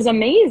was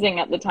amazing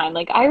at the time.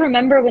 Like, I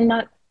remember when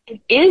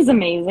it is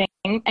amazing,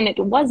 and it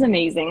was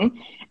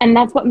amazing. And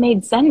that's what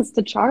made sense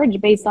to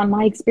charge based on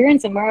my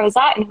experience and where I was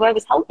at and who I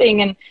was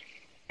helping.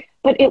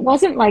 But it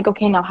wasn't like,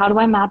 okay, now how do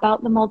I map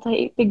out the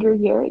multi-8-figure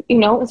year?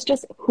 It's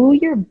just who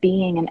you're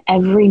being in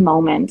every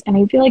moment. And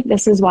I feel like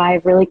this is why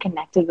I've really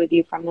connected with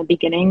you from the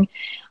beginning.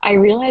 I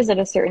realized at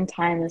a certain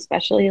time,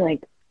 especially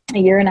like a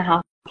year and a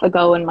half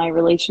ago, when my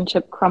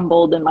relationship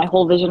crumbled and my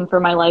whole vision for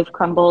my life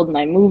crumbled and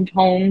I moved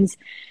homes,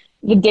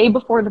 the day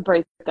before the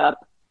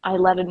breakup, I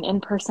led an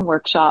in-person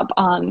workshop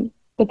on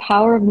the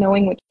power of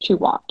knowing what you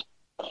want.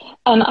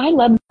 And I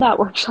led that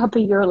workshop a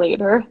year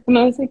later. And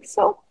I was like,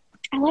 so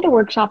I led a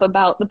workshop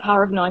about the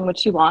power of knowing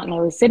what you want. And I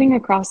was sitting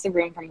across the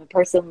room from the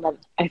person that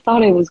I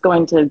thought I was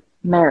going to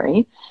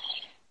marry.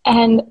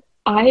 And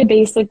I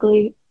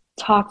basically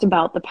talked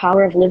about the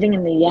power of living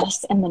in the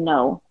yes and the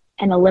no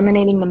and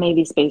eliminating the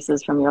maybe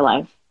spaces from your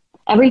life.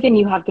 Everything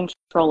you have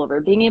control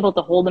over, being able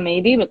to hold a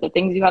maybe, but the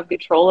things you have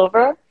control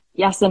over,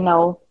 yes and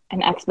no,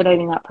 and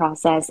expediting that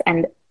process.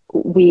 And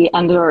we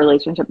ended our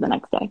relationship the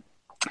next day.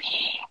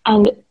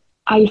 And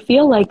I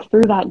feel like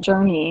through that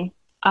journey,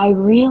 I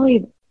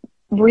really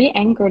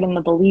re-anchored in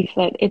the belief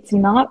that it's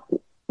not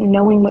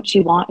knowing what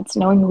you want, it's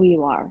knowing who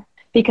you are.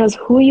 Because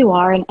who you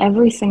are in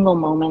every single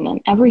moment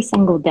and every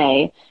single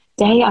day,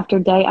 day after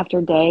day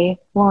after day,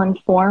 will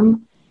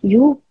inform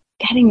you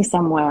getting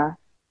somewhere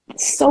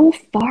so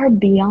far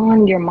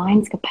beyond your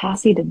mind's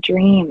capacity to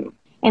dream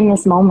in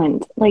this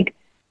moment. Like,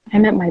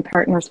 I'm at my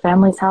partner's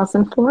family's house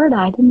in Florida.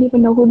 I didn't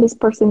even know who this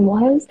person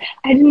was.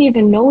 I didn't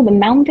even know the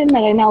mountain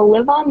that I now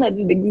live on, that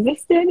it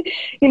existed,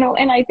 you know.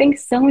 And I think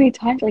so many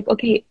times, like,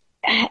 okay,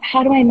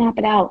 how do I map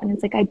it out? And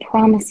it's like, I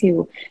promise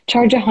you,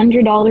 charge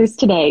 $100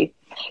 today.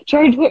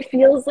 Charge what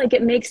feels like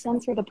it makes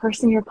sense for the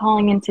person you're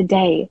calling in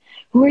today.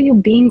 Who are you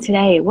being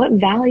today? What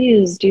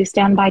values do you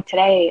stand by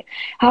today?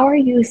 How are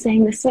you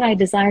saying, this is what I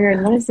desire,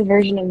 and what is the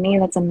version of me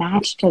that's a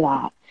match to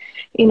that?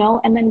 You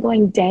know, and then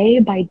going day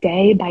by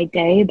day by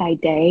day by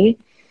day.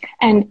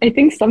 And I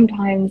think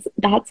sometimes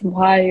that's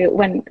why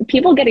when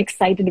people get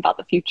excited about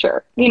the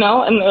future, you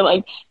know, and they're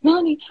like,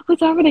 Melanie,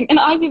 what's happening? And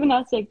I've even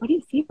asked, like, what do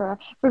you see for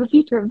the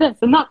future of this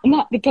and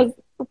that, because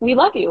we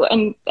love you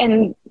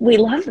and we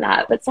love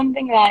that. But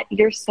something that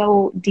you're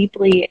so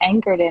deeply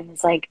anchored in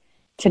is like,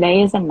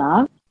 today is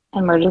enough.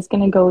 And we're just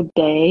going to go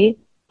day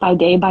by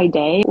day by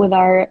day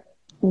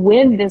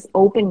with this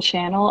open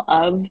channel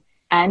of,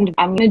 and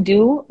I'm going to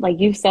do, like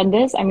you said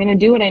this, I'm going to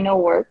do what I know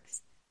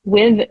works,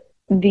 with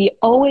the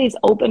always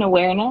open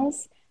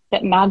awareness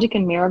that magic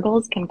and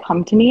miracles can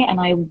come to me and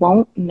I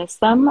won't miss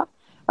them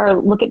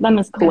or look at them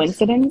as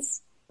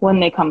coincidence when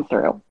they come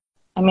through.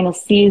 I'm going to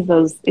seize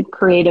those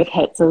creative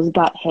hits, those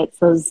gut hits,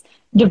 those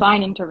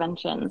divine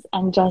interventions,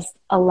 and just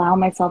allow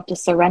myself to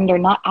surrender,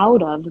 not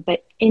out of,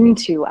 but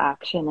into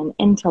action and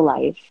into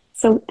life.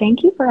 So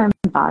thank you for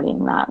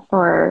embodying that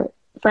for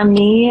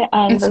me.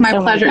 And it's my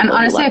pleasure. And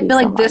honestly, I feel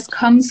like this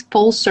comes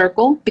full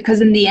circle, because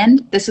in the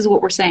end, this is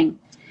what we're saying.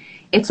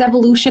 It's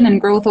evolution and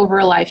growth over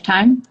a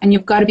lifetime. And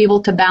you've got to be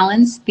able to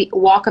balance the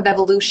walk of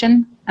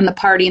evolution and the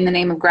party in the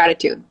name of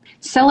gratitude.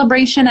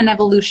 Celebration and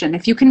evolution.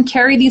 If you can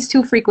carry these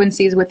two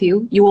frequencies with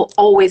you, you will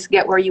always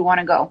get where you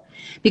want to go.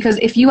 Because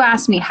if you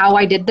ask me how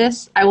I did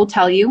this, I will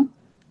tell you,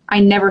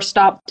 I never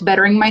stopped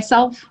bettering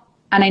myself,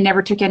 and I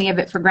never took any of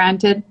it for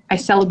granted. I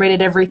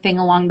celebrated everything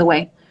along the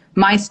way.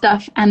 My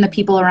stuff and the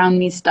people around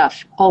me's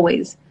stuff,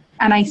 always.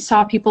 And I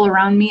saw people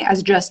around me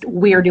as just,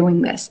 we're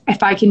doing this.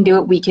 If I can do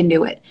it, we can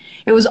do it.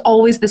 It was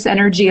always this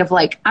energy of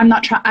like, I'm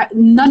not trying,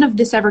 none of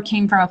this ever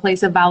came from a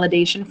place of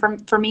validation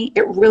for me.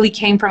 It really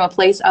came from a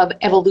place of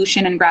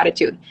evolution and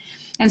gratitude.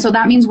 And so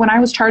that means when I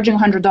was charging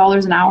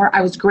 $100 an hour,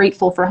 I was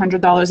grateful for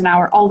 $100 an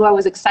hour. Although I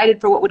was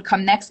excited for what would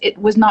come next, it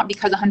was not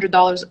because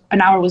 $100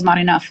 an hour was not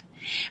enough.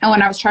 And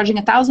when I was charging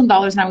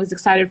 $1,000 and I was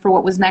excited for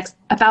what was next,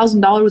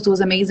 $1,000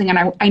 was amazing.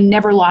 And I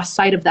never lost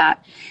sight of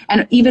that.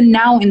 And even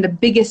now in the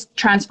biggest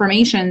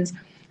transformations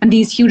and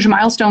these huge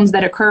milestones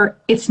that occur,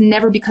 it's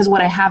never because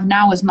what I have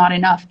now is not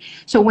enough.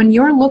 So when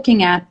you're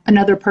looking at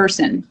another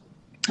person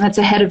that's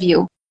ahead of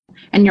you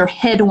and your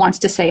head wants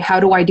to say, how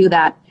do I do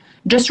that?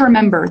 Just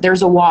remember,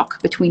 there's a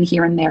walk between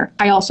here and there.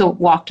 I also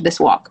walked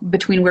this walk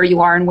between where you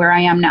are and where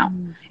I am now.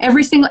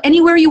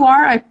 Anywhere you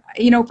are,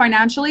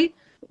 financially,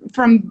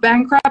 from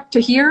bankrupt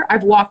to here,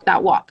 I've walked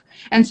that walk.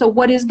 And so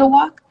what is the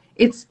walk?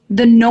 It's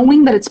the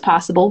knowing that it's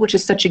possible, which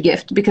is such a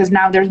gift, because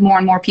now there's more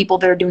and more people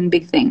that are doing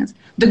big things.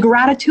 The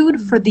gratitude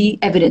for the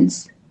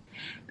evidence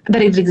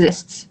that it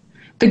exists.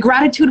 The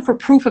gratitude for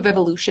proof of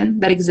evolution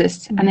that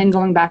exists, and then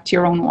going back to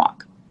your own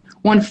walk.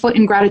 1 foot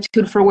in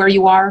gratitude for where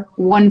you are,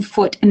 1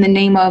 foot in the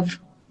name of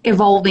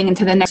evolving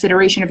into the next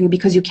iteration of you,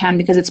 because you can,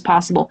 because it's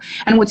possible.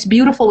 And what's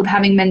beautiful with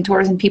having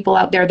mentors and people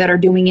out there that are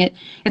doing it,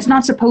 it's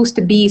not supposed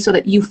to be so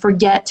that you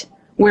forget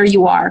where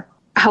you are,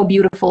 how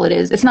beautiful it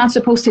is. It's not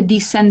supposed to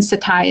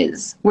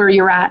desensitize where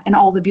you're at and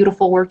all the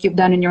beautiful work you've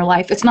done in your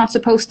life. It's not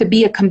supposed to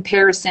be a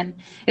comparison.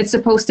 It's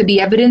supposed to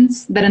be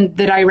evidence that in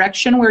the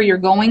direction where you're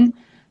going,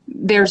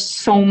 there's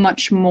so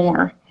much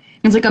more.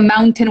 It's like a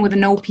mountain with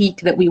no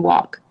peak that we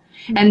walk.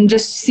 And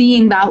just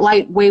seeing that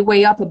light way,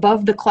 way up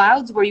above the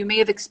clouds where you may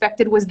have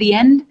expected was the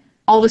end,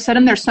 all of a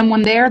sudden there's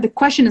someone there. The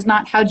question is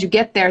not how'd you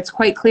get there? It's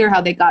quite clear how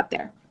they got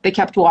there. They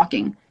kept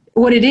walking.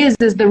 What it is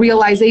the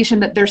realization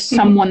that there's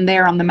someone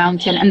there on the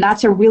mountain. And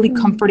that's a really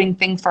comforting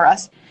thing for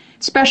us,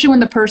 especially when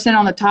the person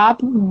on the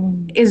top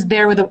is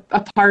there with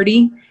a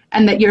party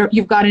and that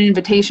you've got an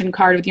invitation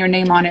card with your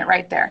name on it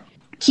right there.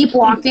 Keep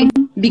walking.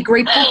 Be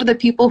grateful for the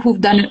people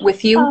who've done it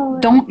with you.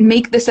 Don't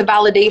make this a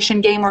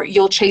validation game or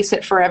you'll chase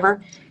it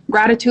forever.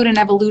 Gratitude and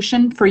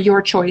evolution for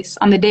your choice.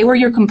 On the day where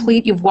you're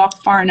complete, you've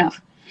walked far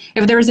enough.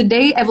 If there's a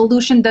day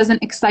evolution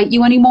doesn't excite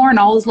you anymore and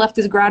all is left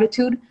is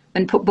gratitude,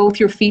 then put both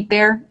your feet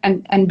there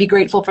and be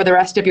grateful for the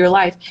rest of your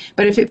life.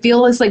 But if it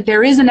feels like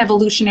there is an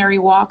evolutionary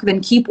walk, then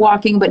keep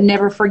walking, but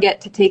never forget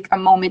to take a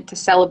moment to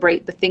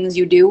celebrate the things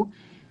you do,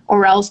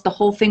 or else the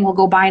whole thing will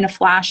go by in a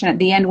flash. And at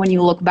the end, when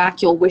you look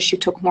back, you'll wish you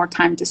took more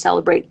time to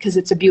celebrate, because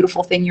it's a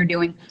beautiful thing you're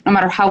doing. No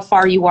matter how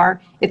far you are,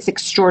 it's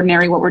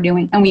extraordinary what we're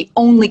doing. And we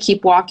only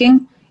keep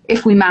walking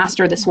if we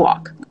master this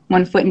walk.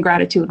 1 foot in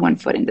gratitude, 1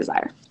 foot in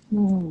desire.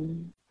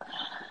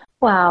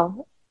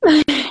 Wow.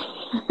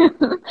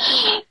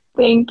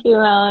 Thank you,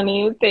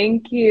 Melanie.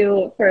 Thank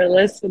you for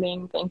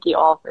listening. Thank you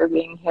all for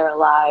being here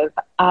live.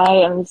 I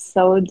am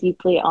so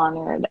deeply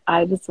honored.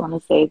 I just want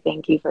to say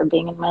thank you for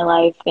being in my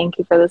life. Thank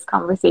you for this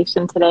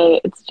conversation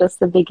today. It's just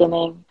the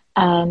beginning,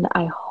 and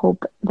I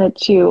hope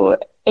that you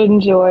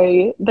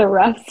enjoy the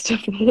rest of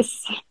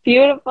this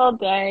beautiful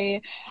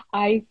day.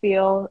 I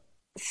feel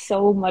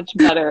so much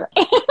better.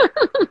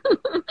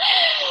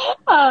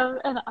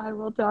 And I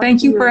will talk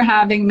Thank to you for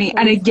having me.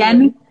 And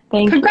again,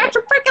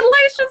 congratulations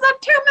on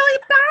 $2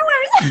 million.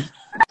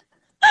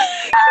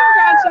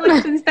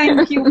 Congratulations.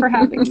 Thank you for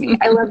having me.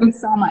 I love you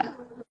so much.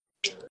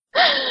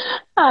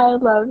 I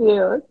love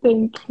you.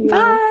 Thank you.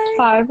 Bye.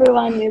 Bye,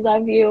 everyone. We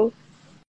love you.